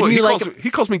like, People, shouldn't you like...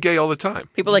 He calls me gay all the time.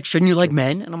 People are like, shouldn't you like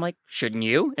men? And I'm like, shouldn't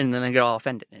you? And then they get all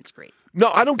offended, and it's great. No,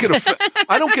 I don't get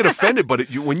I don't get offended, but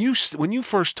when you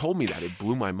first told me that, it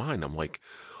blew my mind. I'm like,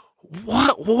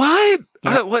 what?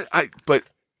 Yeah. But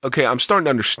okay, I'm starting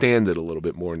to understand it a little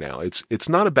bit more now. It's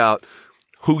not about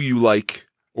who you like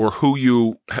or who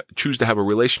you choose to have a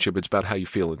relationship. It's about how you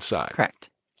feel inside. Correct.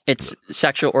 It's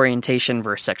sexual orientation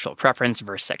versus sexual preference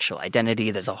versus sexual identity.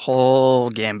 There's a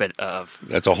whole gambit of...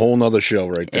 That's a whole nother show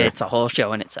right there. It's a whole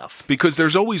show in itself. Because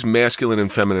there's always masculine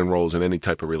and feminine roles in any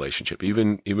type of relationship.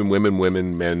 Even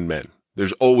women, men.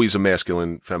 There's always a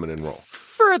masculine, feminine role.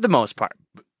 For the most part.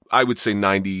 I would say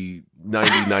 95%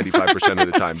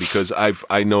 of the time, because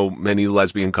I know many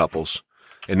lesbian couples,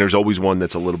 and there's always one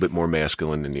that's a little bit more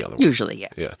masculine than the other one. Usually, yeah.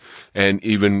 Yeah. And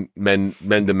even men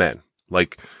to men.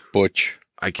 Like... Butch.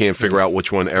 I can't figure out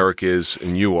which one Eric is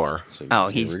and you are. So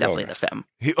he's definitely the femme.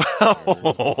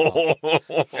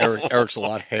 Eric's a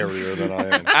lot hairier than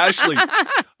I am. Ashley,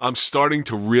 I'm starting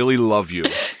to really love you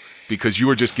because you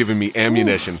were just giving me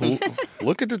ammunition.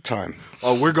 Look at the time.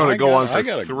 Oh, we're going to go on for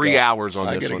 3 hours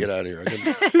on this one. I got to get out of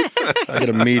here. I got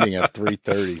a meeting at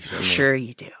 3:30. So sure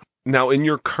you do. Now, in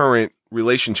your current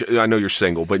relationship, I know you're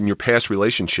single, but in your past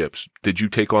relationships, did you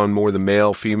take on more the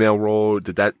male-female role?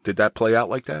 Did that play out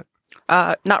like that?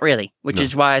 Not really, which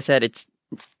is why I said it's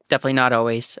definitely not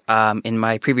always. In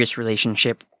my previous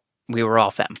relationship, we were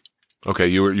all femme. Okay,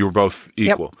 you were both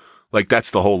equal. Yep. Like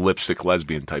that's the whole lipstick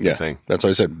lesbian type of thing. That's why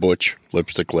I said butch,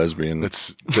 lipstick lesbian.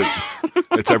 It's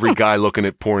every guy looking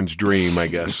at porn's dream, I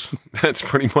guess. That's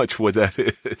pretty much what that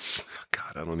is.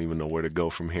 God, I don't even know where to go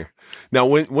from here. Now,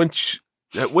 what's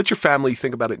your family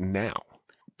think about it now?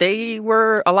 They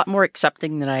were a lot more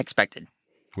accepting than I expected.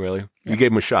 Really? You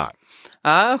gave them a shot?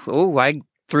 I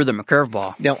threw them a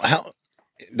curveball. Now,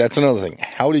 that's another thing.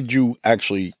 How did you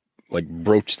actually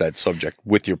broach that subject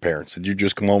with your parents? Did you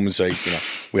just come home and say,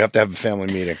 we have to have a family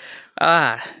meeting?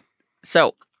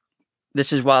 So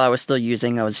this is while I was still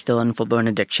in full-blown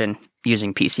addiction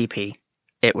using PCP.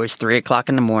 It was 3:00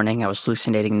 in the morning. I was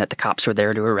hallucinating that the cops were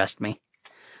there to arrest me.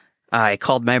 I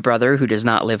called my brother, who does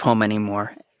not live home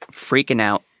anymore, freaking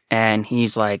out. And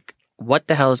he's like, what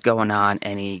the hell is going on?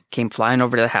 And he came flying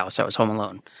over to the house. I was home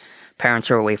alone.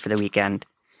 Parents were away for the weekend.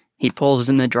 He pulls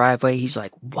in the driveway. He's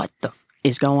like, what the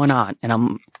is going on?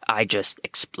 And I just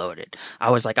exploded. I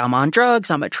was like, I'm on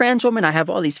drugs. I'm a trans woman. I have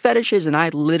all these fetishes. And I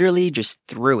literally just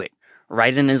threw it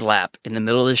right in his lap in the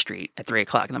middle of the street at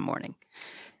 3:00 in the morning.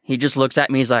 He just looks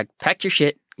at me. He's like, pack your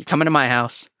shit. You're coming to my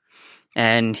house.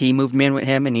 And he moved me in with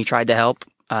him and he tried to help.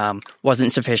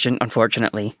 Wasn't sufficient,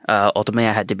 unfortunately. Ultimately,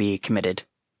 I had to be committed.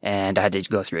 And I had to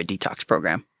go through a detox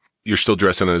program. You're still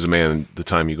dressing as a man the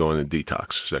time you go into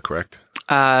detox. Is that correct?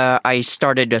 I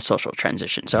started a social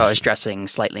transition, so I was dressing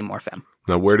slightly more femme.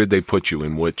 Now, where did they put you?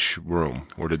 In which room?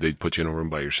 Or did they put you in a room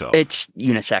by yourself? It's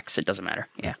unisex. It doesn't matter.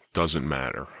 Yeah. Doesn't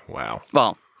matter. Wow.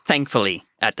 Well, thankfully,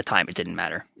 at the time, it didn't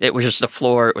matter. It was just the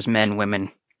floor. It was men,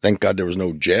 women. Thank God there was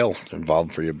no jail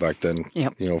involved for you back then.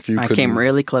 Yep. I came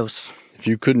really close. If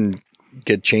you couldn't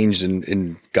get changed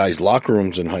in guys' locker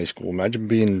rooms in high school,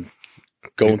 imagine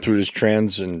going through this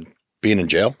trans and being in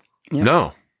jail. Yep.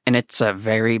 No. And it's a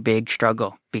very big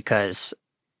struggle because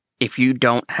if you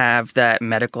don't have that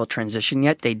medical transition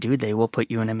yet, they will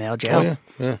put you in a male jail.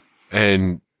 Oh, yeah.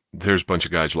 And there's a bunch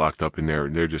of guys locked up in there.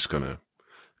 They're just going to...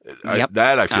 Yep.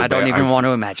 I feel I don't even want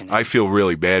to imagine it. I feel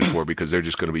really bad for because they're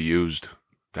just going to be used.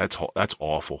 That's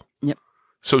awful. Yep.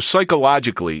 So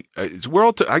psychologically,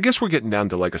 I guess we're getting down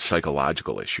to like a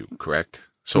psychological issue, correct?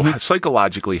 So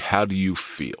psychologically, how do you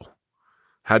feel?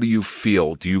 How do you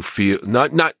feel? Do you feel,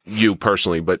 not you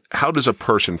personally, but how does a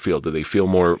person feel? Do they feel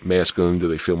more masculine? Do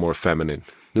they feel more feminine?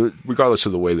 Regardless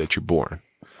of the way that you're born.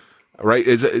 All right?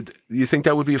 Do you think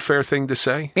that would be a fair thing to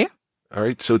say? Yeah. All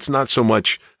right? So it's not so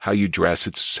much how you dress,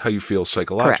 it's how you feel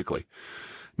psychologically.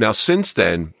 Correct. Now, since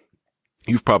then,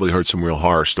 you've probably heard some real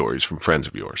horror stories from friends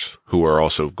of yours who are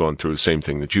also going through the same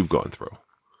thing that you've gone through.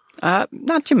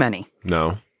 Not too many.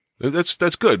 No.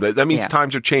 That's good. That means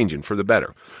times are changing for the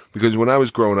better. Because when I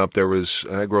was growing up,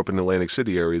 I grew up in the Atlantic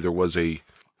City area, it was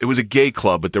a gay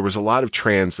club, but there was a lot of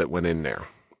trans that went in there.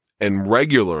 And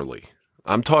regularly,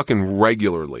 I'm talking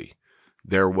regularly,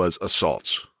 there was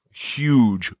assaults.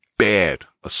 Huge bad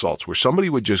assaults where somebody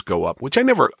would just go up, which I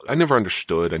never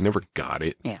understood. I never got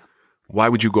it. Yeah. Why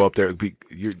would you go up there?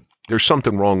 There's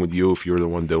something wrong with you if you're the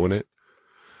one doing it.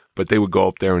 But they would go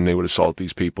up there and they would assault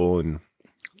these people. And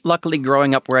luckily,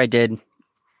 growing up where I did,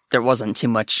 there wasn't too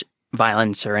much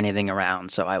violence or anything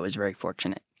around, so I was very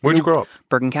fortunate. Where'd you grow up?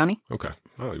 Bergen County. Okay.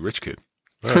 Oh, rich kid.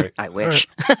 All right. I wish.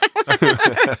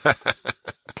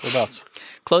 Whereabouts?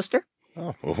 Closter?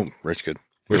 Oh, rich kid.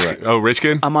 Rich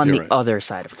kid? I'm on You're the right. other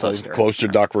side of Closter. Closer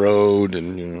Dock Road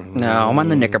and No, I'm on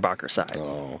the Knickerbocker side.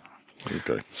 Oh,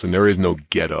 okay. So there is no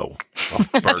ghetto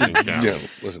of Bergen County. Yeah,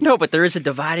 listen. No, but there is a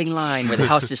dividing line where the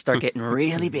houses start getting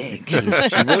really big.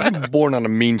 She wasn't born on the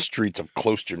mean streets of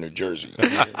Closter, New Jersey.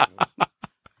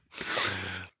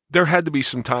 There had to be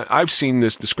some time. I've seen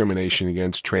this discrimination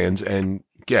against trans and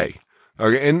gay.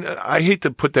 Okay, and I hate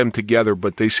to put them together,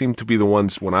 but they seem to be the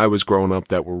ones when I was growing up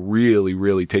that were really,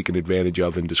 really taken advantage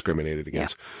of and discriminated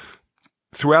against. Yeah.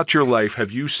 Throughout your life,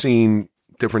 have you seen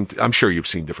I'm sure you've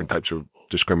seen different types of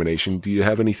discrimination. Do you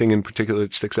have anything in particular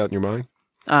that sticks out in your mind?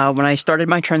 When I started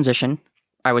my transition,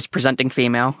 I was presenting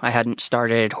female. I hadn't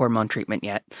started hormone treatment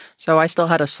yet. So I still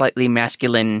had a slightly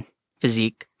masculine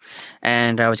physique.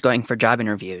 And I was going for job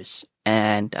interviews.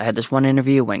 And I had this one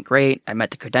interview, went great. I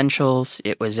met the credentials.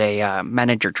 It was a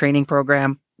manager training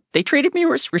program. They treated me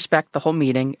with respect the whole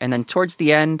meeting. And then towards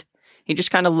the end, he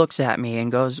just kind of looks at me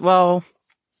and goes, well,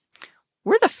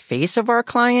 we're the face of our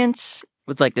clients,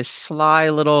 with like this sly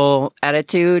little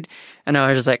attitude. And I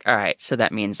was just like, all right, so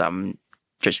that means I'm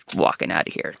just walking out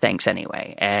of here. Thanks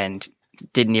anyway. And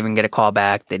didn't even get a call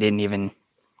back. They didn't even,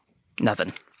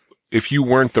 nothing. If you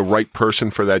weren't the right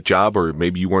person for that job, or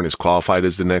maybe you weren't as qualified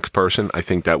as the next person, I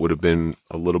think that would have been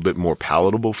a little bit more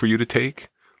palatable for you to take.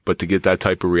 But to get that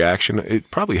type of reaction,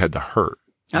 it probably had to hurt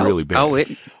really bad. Oh,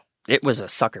 it was a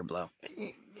sucker blow.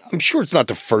 I'm sure it's not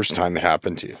the first time it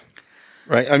happened to you,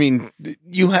 right? I mean,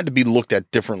 you had to be looked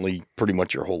at differently pretty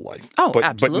much your whole life. Oh,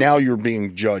 absolutely. But now you're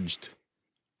being judged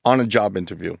on a job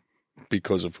interview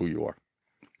because of who you are.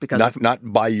 Not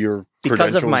by your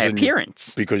credentials. Because of my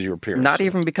appearance. Because of your appearance. Not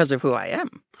even because of who I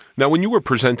am. Now, when you were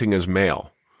presenting as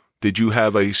male, did you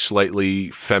have a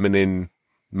slightly feminine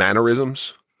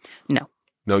mannerisms? No.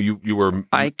 No, you were.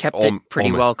 I kept it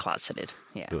pretty well closeted.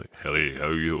 Yeah. You're like, hey, how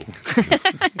are you?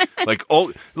 Like a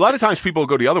lot of times people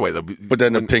go the other way. But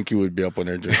then the pinky would be up when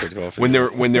they're drinking coffee.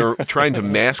 When they're trying to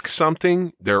mask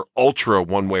something, they're ultra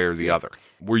one way or the other.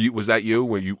 Was that you?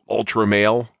 Were you ultra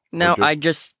male? No, I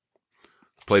just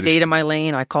stayed in my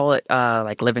lane. I call it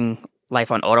like living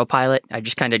life on autopilot. I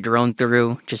just kind of droned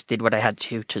through, just did what I had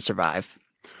to survive.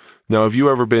 Now, have you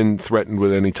ever been threatened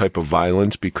with any type of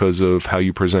violence because of how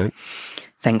you present?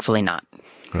 Thankfully not.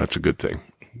 That's a good thing.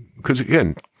 Because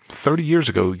again, 30 years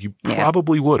ago, you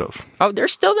probably would have. Oh,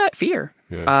 there's still that fear.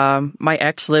 Yeah. My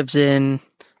ex lives in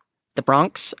the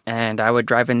Bronx, and I would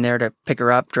drive in there to pick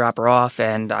her up, drop her off,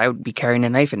 and I would be carrying a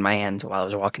knife in my hand while I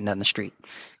was walking down the street.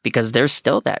 Because there's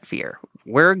still that fear.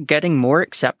 We're getting more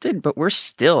accepted, but we're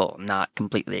still not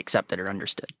completely accepted or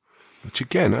understood. Which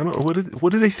again, I don't know.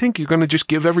 What do they think? You're going to just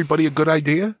give everybody a good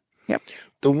idea? Yep.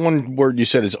 The one word you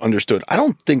said is understood. I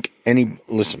don't think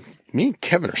listen, me and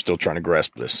Kevin are still trying to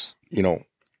grasp this. You know,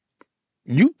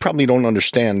 you probably don't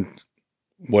understand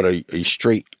what a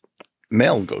straight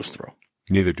male goes through.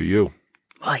 Neither do you.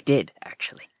 Well, I did,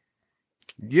 actually.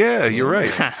 Yeah, you're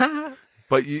right.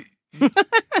 But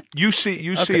you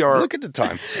see our look at the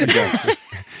time.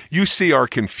 you see our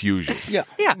confusion. Yeah.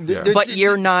 But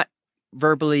you're not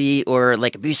verbally or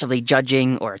like abusively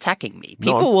judging or attacking me.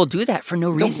 People will do that for no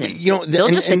reason. They'll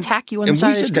just attack you on the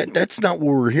side of the street. That's not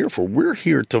what we're here for. We're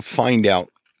here to find out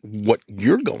what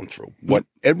you're going through, what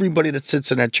everybody that sits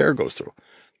in that chair goes through,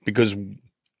 because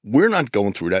we're not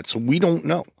going through that, so we don't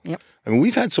know. Yep. I mean,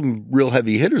 we've had some real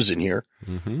heavy hitters in here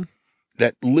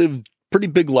that live pretty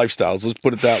big lifestyles. Let's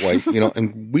put it that way,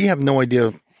 and we have no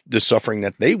idea the suffering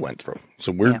that they went through.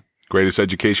 So we're greatest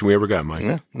education we ever got, Mike.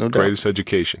 Yeah, no doubt. Greatest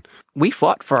education. We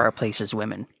fought for our place as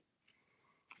women.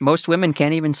 Most women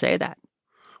can't even say that.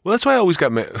 Well, that's why I always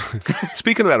got mad.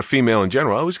 Speaking about a female in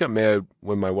general, I always got mad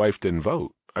when my wife didn't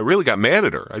vote. I really got mad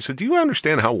at her. I said, do you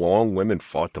understand how long women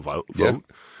fought to vote? Yeah.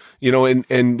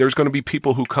 And there's going to be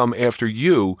people who come after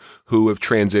you who have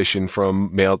transitioned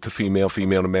from male to female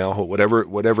to male,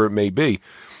 whatever it may be.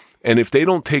 And if they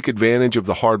don't take advantage of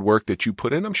the hard work that you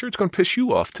put in, I'm sure it's going to piss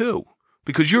you off too,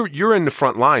 because you're in the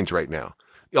front lines right now.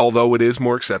 Although it is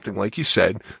more accepting, like you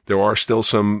said, there are still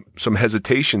some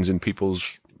hesitations in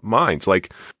people's minds.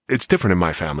 Like, it's different in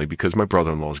my family because my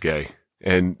brother-in-law is gay.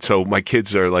 And so my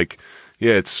kids are like,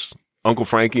 yeah, it's Uncle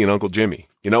Frankie and Uncle Jimmy.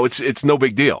 It's no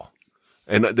big deal.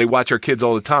 And they watch our kids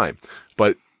all the time.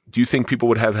 But do you think people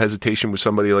would have hesitation with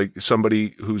somebody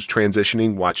who's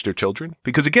transitioning watch their children?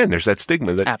 Because again, there's that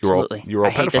stigma that Absolutely. you're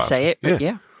all I hate pedophiles. to say it, but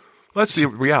yeah. Well, that's the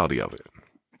reality of it.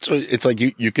 So it's like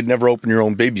you could never open your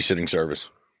own babysitting service.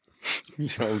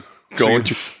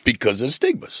 Because of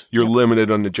stigmas. You're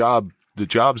limited on the jobs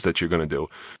that you're going to do.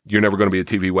 You're never going to be a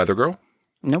TV weather girl.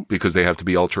 Nope. Because they have to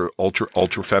be ultra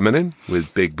feminine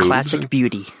with big boobs. Classic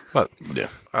beauty. But Yeah.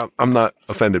 I'm not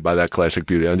offended by that classic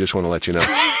beauty. I just want to let you know.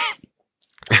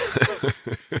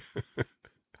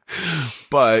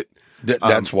 But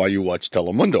that's why you watch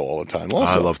Telemundo all the time.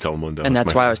 Also, I love Telemundo. And It's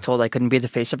that's my why I was told I couldn't be the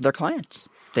face of their clients.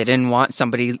 They didn't want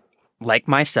somebody like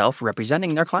myself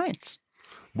representing their clients.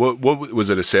 What was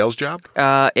it? A sales job?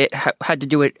 It had to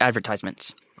do with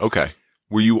advertisements. Okay.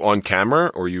 Were you on camera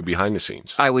or were you behind the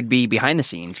scenes? I would be behind the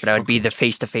scenes, but I would be the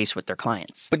face-to-face with their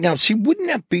clients. But now, see, wouldn't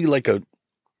that be like a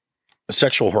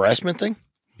sexual harassment thing?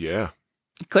 Yeah.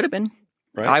 It could have been.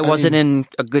 Right? I wasn't in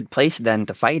a good place then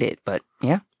to fight it, but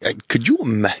yeah. Could you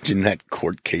imagine that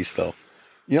court case, though?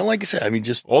 Like I said, I mean,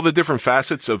 just All the different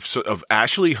facets of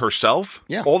Ashley herself.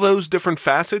 Yeah. All those different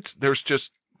facets. There's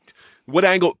just what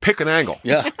angle? Pick an angle.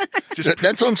 yeah. Just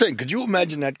That's what I'm saying. Could you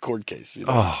imagine that court case?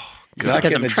 oh. Is it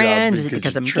because I'm trans? Is it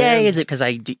because I'm gay? Is it because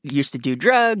I used to do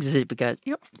drugs? Is it because,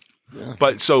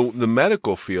 But so the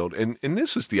medical field, and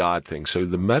this is the odd thing. So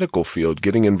the medical field,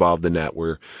 getting involved in that,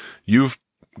 where you've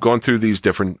gone through these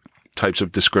different types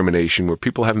of discrimination, where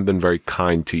people haven't been very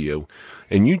kind to you,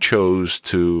 and you chose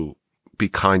to be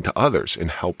kind to others and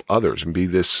help others and be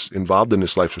involved in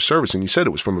this life of service. And you said it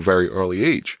was from a very early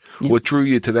age. Yeah. What drew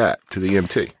you to that, to the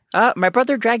EMT? My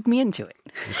brother dragged me into it.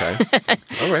 Okay.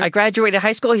 All right. I graduated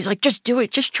high school. He's like, just do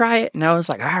it. Just try it. And I was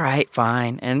like, all right,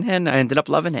 fine. And then I ended up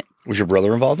loving it. Was your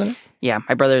brother involved in it? Yeah.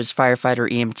 My brother's firefighter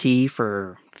EMT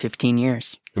for 15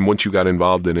 years. And once you got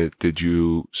involved in it, did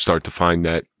you start to find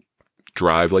that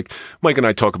drive? Like Mike and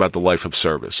I talk about the life of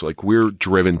service. Like we're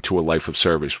driven to a life of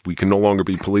service. We can no longer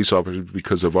be police officers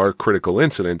because of our critical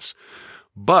incidents,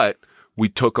 but we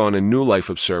took on a new life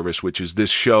of service, which is this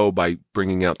show by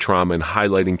bringing out trauma and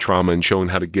highlighting trauma and showing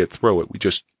how to get through it. We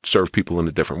just serve people in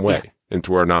a different way and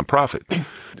through our nonprofit.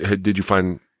 Did you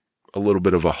find a little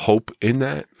bit of a hope in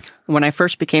that? When I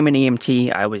first became an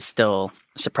EMT, I was still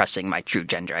suppressing my true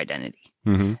gender identity.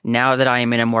 Mm-hmm. Now that I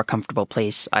am in a more comfortable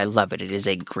place, I love it. It is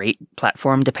a great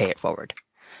platform to pay it forward.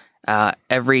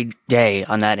 Every day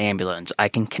on that ambulance, I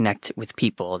can connect with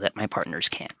people that my partners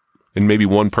can't. And maybe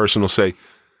one person will say,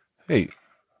 hey,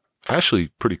 Ashley's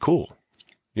pretty cool.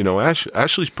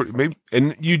 Ashley's pretty, maybe,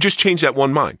 and you just changed that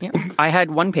one mind. Yeah. I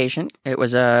had one patient. It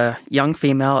was a young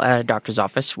female at a doctor's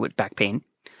office with back pain.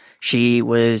 She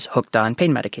was hooked on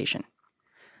pain medication.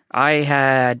 I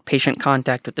had patient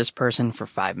contact with this person for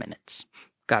 5 minutes.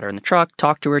 Got her in the truck,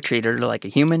 talked to her, treated her like a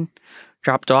human,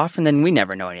 dropped off, and then we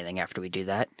never know anything after we do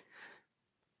that.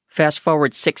 Fast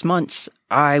forward 6 months,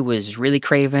 I was really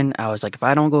craving. I was like, if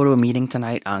I don't go to a meeting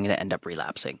tonight, I'm going to end up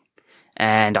relapsing.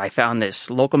 And I found this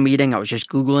local meeting. I was just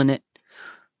Googling it.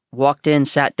 Walked in,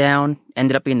 sat down,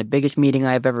 ended up being the biggest meeting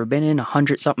I've ever been in,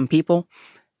 100-something people.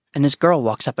 And this girl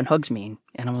walks up and hugs me.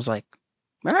 And I was like,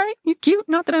 all right, you're cute.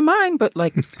 Not that I mind, but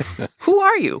like, who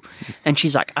are you? And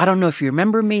she's like, I don't know if you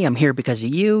remember me. I'm here because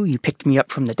of you. You picked me up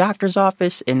from the doctor's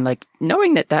office. And like,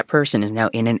 knowing that that person is now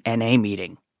in an NA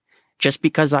meeting, just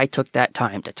because I took that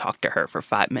time to talk to her for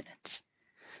 5 minutes,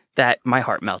 that my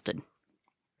heart melted.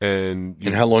 And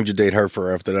how long did you date her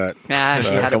for after that?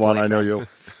 Come on, I know you.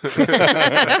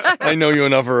 I know you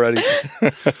enough already.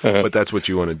 But that's what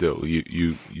you want to do.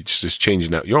 You just changing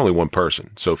that. You're only one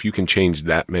person. So if you can change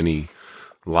that many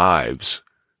lives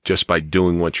just by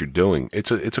doing what you're doing, it's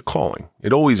a calling.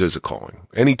 It always is a calling.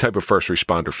 Any type of first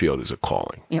responder field is a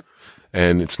calling. Yep.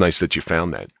 And it's nice that you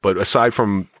found that. But aside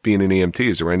from being an EMT,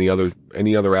 is there any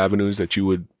other avenues that you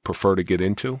would prefer to get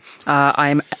into?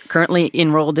 I'm currently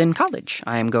enrolled in college.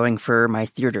 I am going for my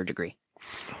theater degree.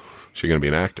 So you're going to be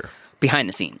an actor. Behind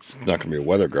the scenes. Not going to be a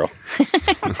weather girl.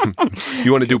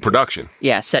 You want to do production?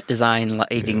 Yeah, set design,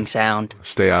 lighting, sound.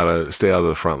 Stay out of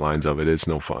the front lines of it. It's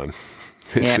no fun.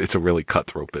 It's a really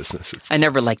cutthroat business. I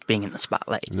never liked being in the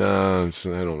spotlight. No, I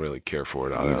don't really care for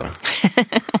it either.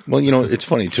 Well, it's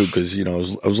funny too because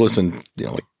I was listening,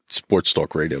 like Sports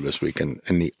Talk Radio this week, and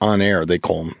the on air they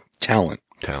call them talent.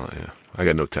 Talent, yeah. I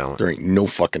got no talent. There ain't no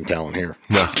fucking talent here.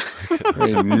 No, there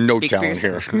ain't no talent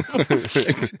here.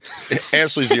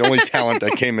 Ashley's the only talent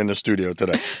that came in the studio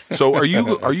today. So, do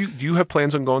you have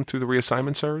plans on going through the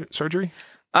reassignment surgery?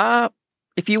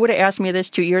 If you would have asked me this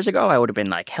 2 years ago, I would have been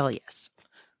like, hell yes.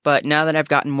 But now that I've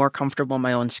gotten more comfortable in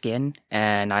my own skin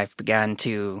and I've begun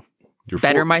to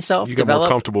better myself, you get more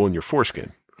comfortable in your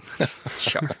foreskin.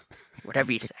 Sure.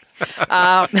 whatever you say.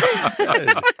 I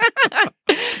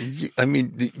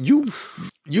mean,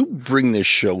 you bring this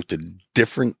show to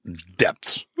different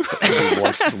depths every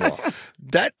once in a while.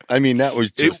 That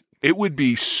was just. It would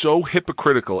be so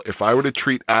hypocritical if I were to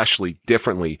treat Ashley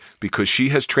differently because she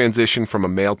has transitioned from a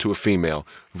male to a female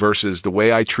versus the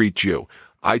way I treat you.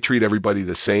 I treat everybody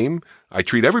the same. I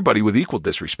treat everybody with equal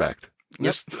disrespect.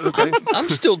 Yep. Okay. I'm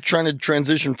still trying to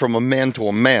transition from a man to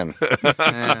a man.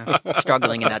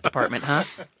 Struggling in that department, huh?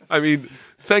 I mean,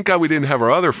 thank God we didn't have our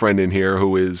other friend in here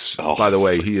who is, by the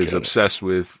way, he is obsessed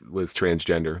with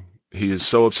transgender. He is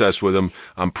so obsessed with him.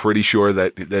 I'm pretty sure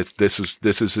that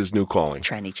this is his new calling.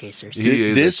 Tranny chasers.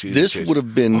 This would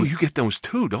have been. Oh, you get those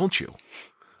too, don't you?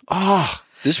 Ah,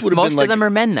 this would have Most been like. of them are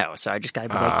men, though, so I just got to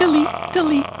be like,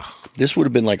 delete. This would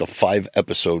have been like a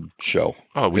 5-episode show.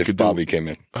 Oh, we if could Bobby came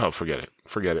in. Oh, forget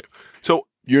it. So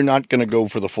you're not going to go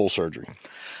for the full surgery.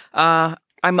 I'm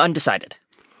undecided.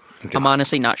 Okay. I'm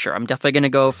honestly not sure. I'm definitely going to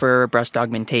go for breast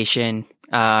augmentation.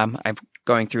 I'm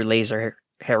going through laser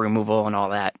hair removal and all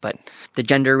that, but the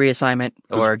gender reassignment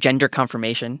or gender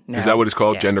confirmation. Now, is that what it's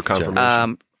called? Yeah. Gender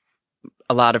confirmation?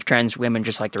 A lot of trans women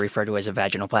just like to refer to it as a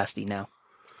vaginoplasty now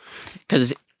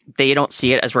because they don't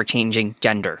see it as we're changing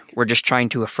gender. We're just trying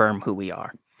to affirm who we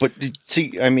are. But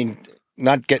see, I mean,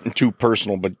 not getting too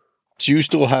personal, but you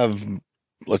still have,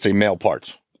 let's say, male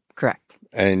parts. Correct.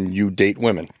 And you date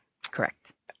women.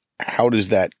 Correct. How does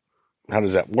that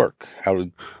work?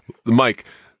 Mike,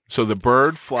 so the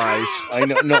bird flies. I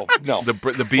know, no.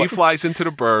 The bee flies into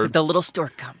the bird. The little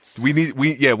stork comes. We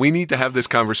need to have this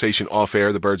conversation off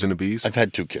air. The birds and the bees. I've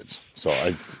had 2 kids, so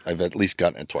I've at least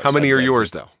gotten it twice. How many are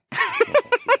yours though?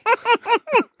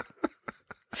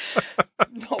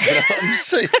 No, but I'm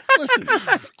saying, listen,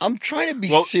 I'm trying to be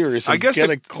serious and get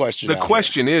a question. The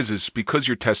question is because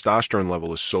your testosterone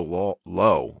level is so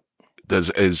low,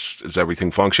 is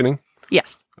everything functioning?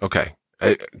 Yes. Okay.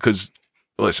 Because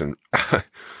listen,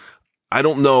 I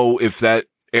don't know if that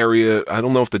area. I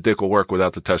don't know if the dick will work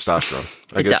without the testosterone.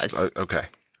 It does. Okay.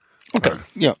 Okay.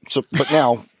 Yeah. So, but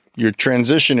now you're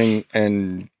transitioning,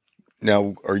 and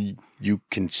now you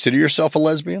consider yourself a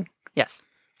lesbian? Yes.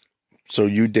 So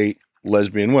you date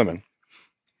lesbian women?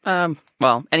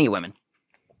 Well, any women.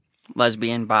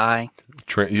 Lesbian, bi,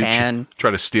 pan,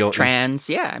 try to steal it. Trans,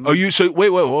 yeah. Wait,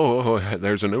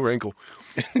 there's a new wrinkle.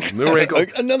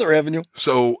 Another avenue.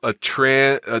 So a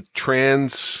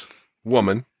trans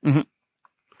woman,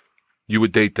 you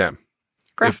would date them.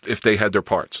 Correct. If they had their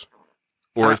parts.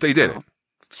 Or if they didn't.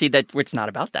 See, that it's not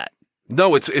about that.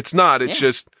 No, it's not. It's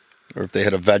just... Or if they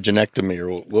had a vaginectomy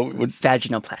or what?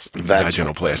 Vaginoplasty.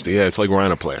 Vaginoplasty. Yeah, it's like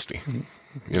rhinoplasty.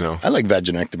 You know. I like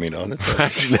vaginectomy, though.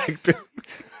 Vaginectomy.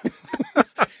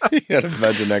 You had a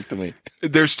vaginectomy.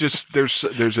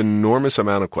 There's an enormous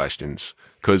amount of questions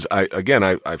because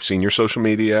I've seen your social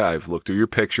media. I've looked through your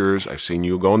pictures. I've seen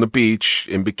you go on the beach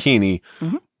in bikini.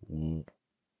 Mm-hmm.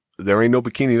 There ain't no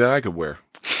bikini that I could wear.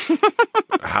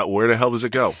 Where the hell does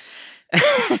it go?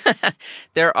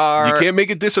 There are. You can't make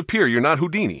it disappear. You're not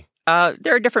Houdini.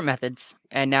 There are different methods,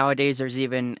 and nowadays there's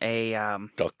even a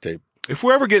duct tape. If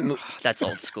we're ever getting that's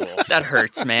old school. That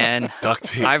hurts, man. Duct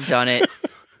tape. I've done it.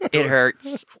 It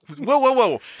hurts.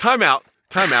 Whoa! Time out.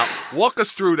 Walk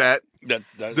us through that. That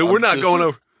we're not going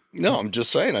to. No, I'm just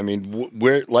saying. I mean,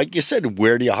 where, like you said,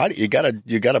 where do you hide it? You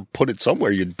gotta put it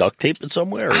somewhere. You duct tape it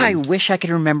somewhere. I wish I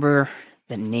could remember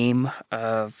the name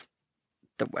of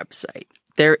the website.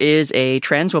 There is a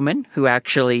trans woman who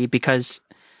actually, because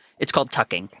it's called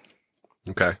tucking.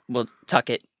 Okay. We'll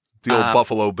tuck it. The old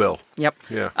Buffalo Bill. Yep.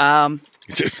 Yeah.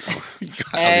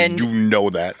 And you know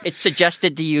that. It's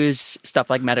suggested to use stuff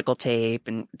like medical tape,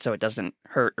 and so it doesn't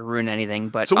hurt or ruin anything.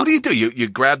 But so what do? You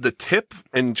grab the tip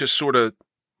and just sort of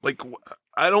like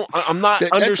I'm not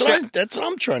understanding. That's what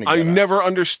I'm trying to get I at. Never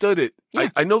understood it. Yeah.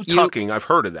 I know tucking. I've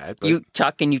heard of that. But... You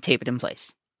tuck and you tape it in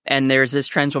place. And there's this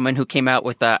trans woman who came out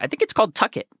with I think it's called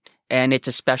Tuck It, and it's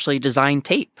a specially designed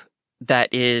tape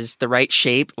that is the right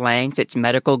shape, length. It's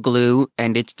medical glue,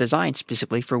 and it's designed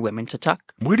specifically for women to tuck.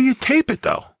 Where do you tape it,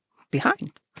 though?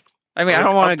 Behind. I mean, I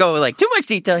don't want to go like too much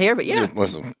detail here, but yeah.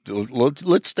 Listen,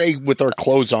 let's stay with our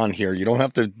clothes on here. You don't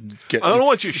have to get. I don't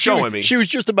want you showing me. She was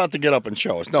just about to get up and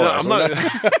show us. No, I'm not.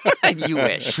 You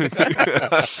wish.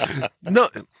 No.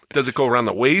 Does it go around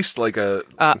the waist like a?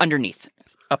 Underneath,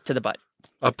 up to the butt.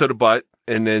 Up to the butt,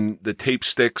 and then the tape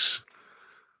sticks.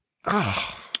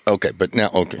 Oh. Okay, but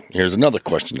now, here's another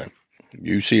question then.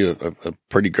 You see a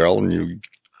pretty girl and you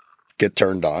get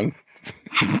turned on.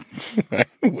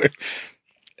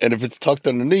 And if it's tucked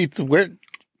underneath, where...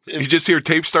 You just hear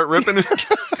tape start ripping?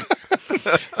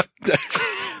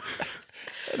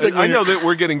 like I know that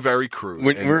we're getting very crude.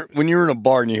 When you're in a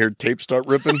bar and you hear tape start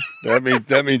ripping,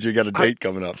 that means you got a date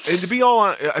coming up. And to be all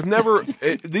honest, I've never.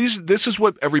 This is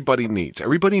what everybody needs.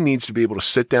 Everybody needs to be able to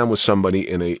sit down with somebody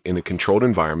in a controlled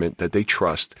environment that they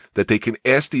trust, that they can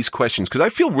ask these questions. Because I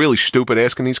feel really stupid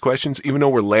asking these questions, even though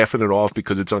we're laughing it off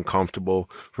because it's uncomfortable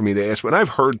for me to ask. But I've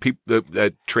heard people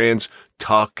that trans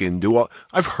tuck and do all.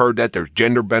 I've heard that there's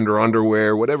gender bender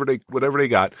underwear, whatever they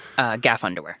got. Gaff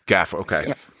underwear. Gaff. Okay.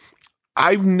 Yep.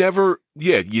 I've never.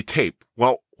 Yeah, you tape.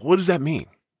 Well, what does that mean?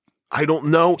 I don't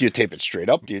know. Do you tape it straight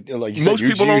up? Do you, like you Most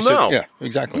said, people don't know. Yeah,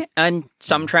 exactly. Yeah, and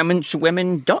some trans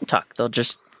women don't tuck. They'll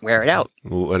just wear it out.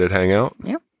 We'll let it hang out?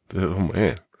 Yep. Oh,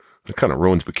 man. That kind of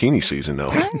ruins bikini season,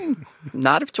 though.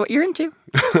 Not if it's what you're into.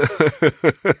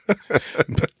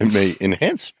 It may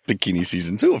enhance bikini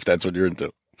season, too, if that's what you're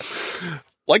into.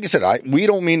 Like I said, we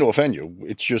don't mean to offend you.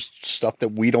 It's just stuff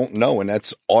that we don't know, and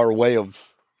that's our way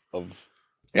of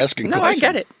asking questions. I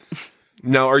get it.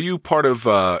 Now, are you part of,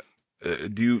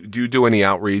 do you do any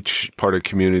outreach, part of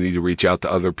community to reach out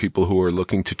to other people who are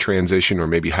looking to transition or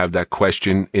maybe have that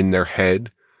question in their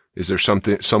head? Is there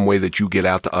some way that you get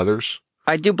out to others?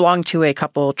 I do belong to a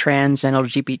couple trans and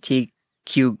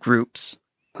LGBTQ groups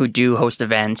who do host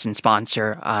events and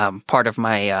sponsor part of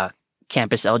my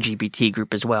campus LGBT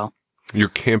group as well. Your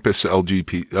campus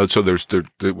LGBT, so there's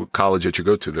the college that you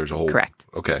go to, there's a whole... Correct.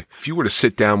 Okay. If you were to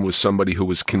sit down with somebody who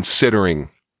was considering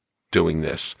doing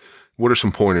this, what are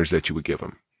some pointers that you would give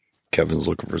them? Kevin's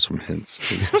looking for some hints.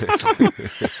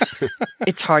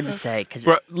 It's hard to say.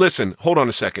 Listen, hold on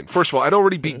a second. First of all, I'd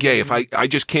already be gay if I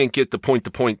just can't get the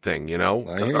point-to-point thing, you know?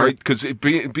 All right, because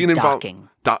being involved... Docking.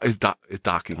 Is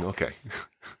docking, okay.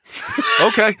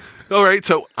 Okay. All right,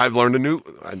 so I've learned a new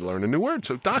word,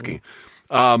 so docking.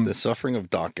 The suffering of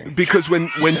docking. Because when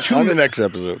two on the next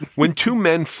episode, when two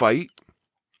men fight,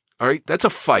 all right, that's a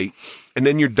fight, and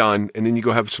then you're done, and then you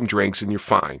go have some drinks, and you're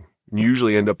fine. And you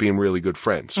usually end up being really good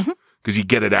friends because you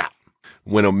get it out.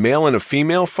 When a male and a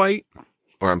female fight,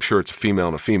 or I'm sure it's a female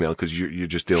and a female because you're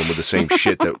just dealing with the same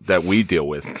shit that we deal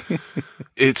with.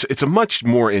 It's a much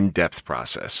more in-depth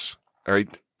process. All right,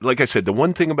 like I said, the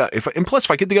one thing about if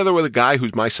I get together with a guy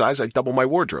who's my size, I double my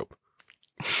wardrobe.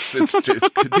 It's a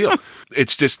good deal.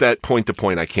 It's just that point to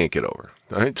point I can't get over.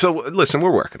 All right. So listen, we're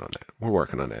working on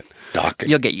that. Docking.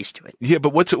 You'll get used to it. Yeah,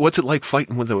 but what's it like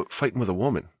fighting with a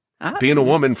woman? Being a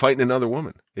woman fighting another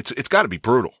woman. It's got to be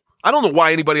brutal. I don't know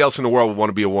why anybody else in the world would want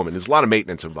to be a woman. There's a lot of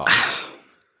maintenance involved.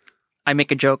 I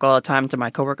make a joke all the time to my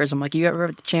coworkers. I'm like, you ever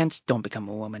have the chance? Don't become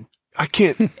a woman. I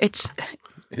can't. It's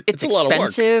a lot of work.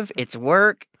 expensive. It's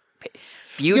work.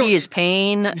 Beauty is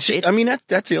pain. See, I mean,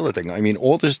 that's the other thing. I mean,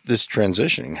 all this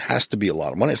transitioning has to be a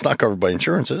lot of money. It's not covered by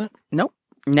insurance, is it? Nope.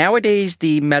 Nowadays,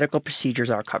 the medical procedures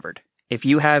are covered. If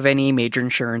you have any major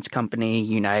insurance company,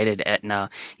 United, Aetna,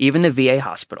 even the VA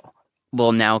hospital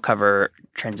will now cover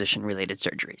transition-related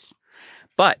surgeries.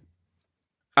 But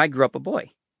I grew up a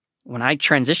boy. When I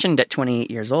transitioned at 28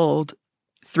 years old,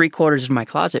 3/4 of my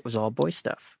closet was all boy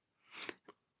stuff.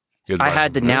 I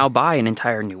had to now buy an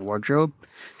entire new wardrobe,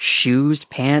 shoes,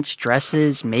 pants,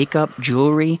 dresses, makeup,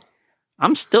 jewelry.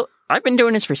 I've been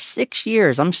doing this for 6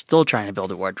 years. I'm still trying to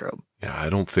build a wardrobe. Yeah, I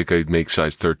don't think I'd make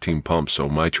size 13 pumps, so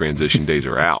my transition days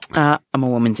are out. I'm a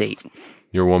woman's 8.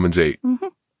 You're a woman's 8. Mm-hmm.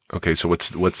 Okay, so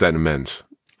what's that in men's?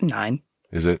 9.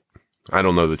 Is it? I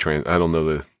don't know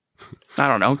the I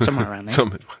don't know, somewhere around there.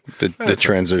 The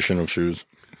transition of shoes.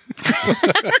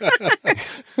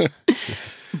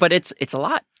 But it's a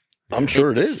lot. I'm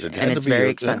sure it is. And it's very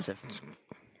expensive.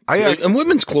 And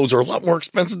women's clothes are a lot more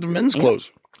expensive than men's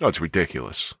clothes. Oh, it's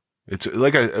ridiculous. It's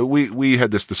like we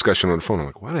had this discussion on the phone. I'm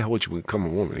like, why the hell would you become a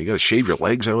woman? You got to shave your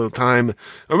legs all the time,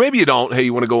 or maybe you don't. Hey,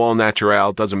 you want to go all natural?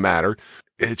 It doesn't matter.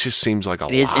 It just seems like a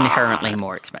lot. It is inherently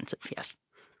more expensive. Yes.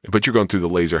 But you're going through the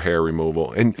laser hair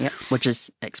removal, and which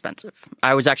is expensive.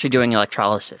 I was actually doing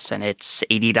electrolysis, and it's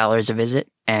 $80 a visit,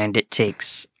 and it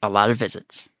takes a lot of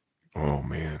visits. Oh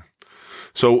man.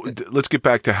 So let's get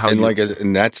back to how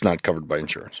and that's not covered by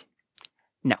insurance.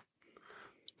 No.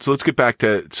 So let's get back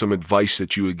to some advice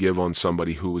that you would give on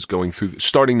somebody who was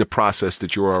starting the process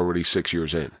that you're already 6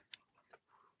 years in.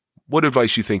 What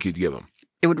advice you think you'd give them?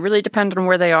 It would really depend on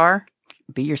where they are.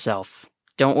 Be yourself.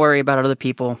 Don't worry about other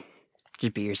people.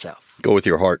 Just be yourself. Go with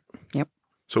your heart. Yep.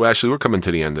 So Ashley, we're coming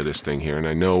to the end of this thing here, and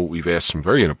I know we've asked some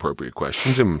very inappropriate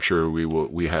questions, and I'm sure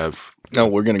we have. No,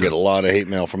 we're going to get a lot of hate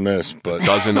mail from this, but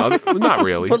dozen other, not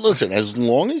really. But listen, as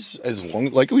long as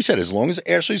like we said, as long as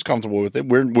Ashley's comfortable with it,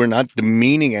 we're not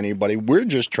demeaning anybody. We're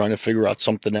just trying to figure out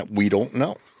something that we don't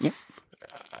know. Yep.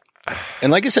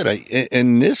 And like I said, I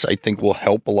think will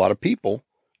help a lot of people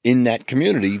in that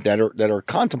community that are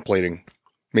contemplating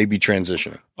maybe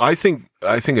transitioning. I think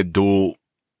a dual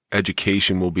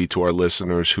education will be to our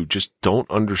listeners who just don't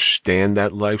understand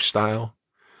that lifestyle,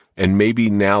 and maybe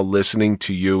now listening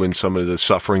to you and some of the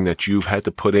suffering that you've had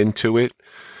to put into it,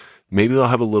 maybe they'll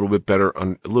have a little bit better,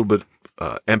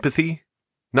 empathy,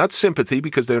 not sympathy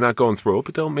because they're not going through it,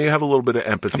 but they'll may have a little bit of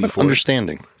empathy for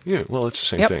understanding. Yeah, well, it's the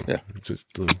same thing. Yeah. Just,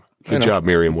 good job,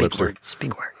 Merriam-Webster.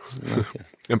 Big words.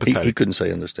 Empathetic. He couldn't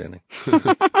say understanding.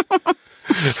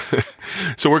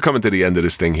 So we're coming to the end of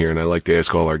this thing here, and I like to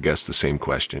ask all our guests the same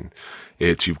question.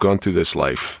 It's, you've gone through this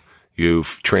life,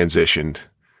 you've transitioned,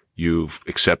 you've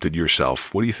accepted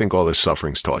yourself. What do you think all this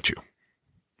suffering's taught you?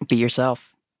 Be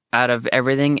yourself. Out of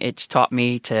everything, it's taught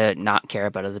me to not care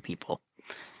about other people.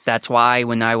 That's why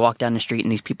when I walk down the street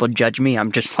and these people judge me,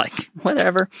 I'm just like,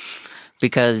 whatever.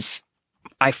 Because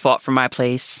I fought for my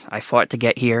place, I fought to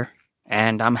get here,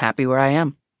 and I'm happy where I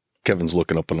am. Kevin's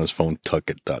looking up on his phone,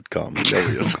 tuckit.com. There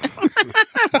he is.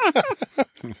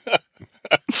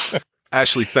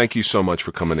 Ashley, thank you so much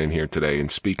for coming in here today and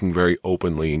speaking very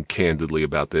openly and candidly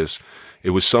about this.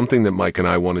 It was something that Mike and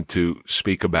I wanted to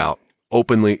speak about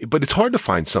openly, but it's hard to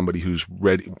find somebody who's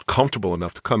ready, comfortable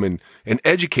enough to come in and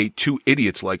educate two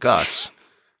idiots like us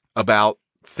about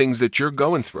things that you're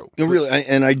going through. Really,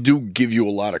 and I do give you a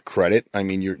lot of credit. I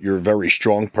mean, you're a very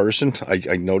strong person.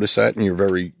 I notice that, and you're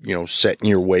very, set in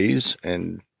your ways,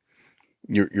 and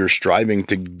you're striving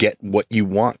to get what you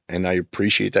want, and I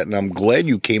appreciate that. And I'm glad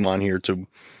you came on here to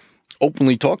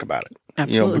openly talk about it.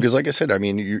 Absolutely. Because like I said, I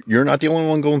mean, you're not the only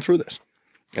one going through this,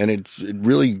 and it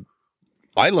really,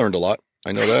 I learned a lot.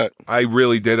 I know that. I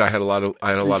really did. I had a lot of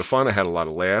fun. I had a lot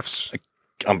of laughs.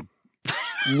 I'm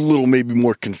a little maybe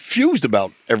more confused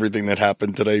about everything that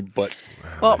happened today, but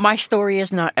well, my story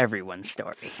is not everyone's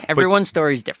story. Everyone's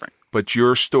story is different. But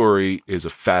your story is a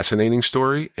fascinating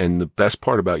story, and the best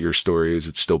part about your story is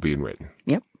it's still being written.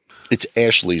 Yep. It's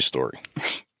Ashley's story.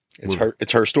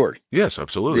 It's her story. Yes,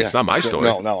 absolutely. Yeah. It's not my story.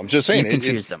 No, I'm just saying. You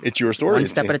confuse them. It's your story. One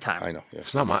step at a time. I know. Yeah.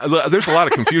 It's not my. There's a lot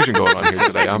of confusion going on here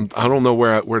today. I don't know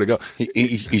where to go.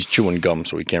 He's chewing gum,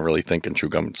 so he can't really think and chew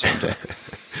gum at the same time.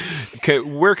 Okay,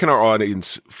 where can our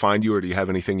audience find you, or do you have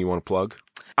anything you want to plug?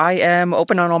 I am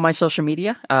open on all my social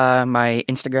media. My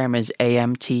Instagram is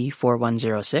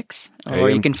AMT4106, or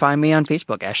you can find me on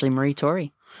Facebook, Ashley Marie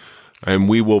Torrey. And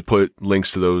we will put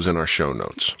links to those in our show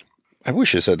notes. I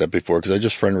wish I said that before, because I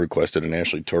just friend requested an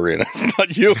Ashley Torrey, and it's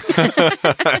not you.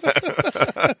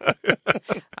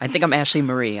 I think I'm Ashley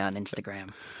Marie on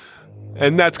Instagram.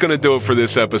 And that's going to do it for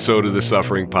this episode of The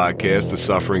Suffering Podcast, The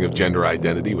Suffering of Gender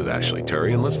Identity with Ashley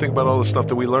Torrey. And let's think about all the stuff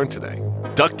that we learned today.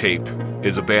 Duct tape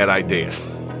is a bad idea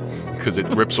because it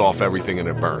rips off everything and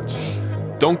it burns.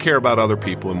 Don't care about other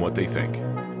people and what they think.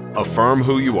 Affirm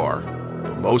who you are,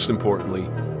 but most importantly,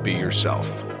 be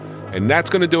yourself. And that's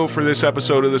going to do it for this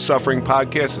episode of The Suffering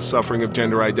Podcast, The Suffering of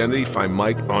Gender Identity. Find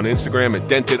Mike on Instagram at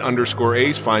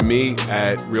dented_ace. Find me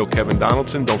at Real Kevin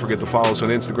Donaldson. Don't forget to follow us on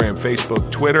Instagram,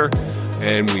 Facebook, Twitter,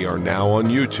 and we are now on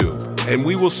YouTube. And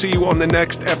we will see you on the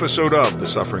next episode of The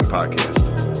Suffering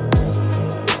Podcast.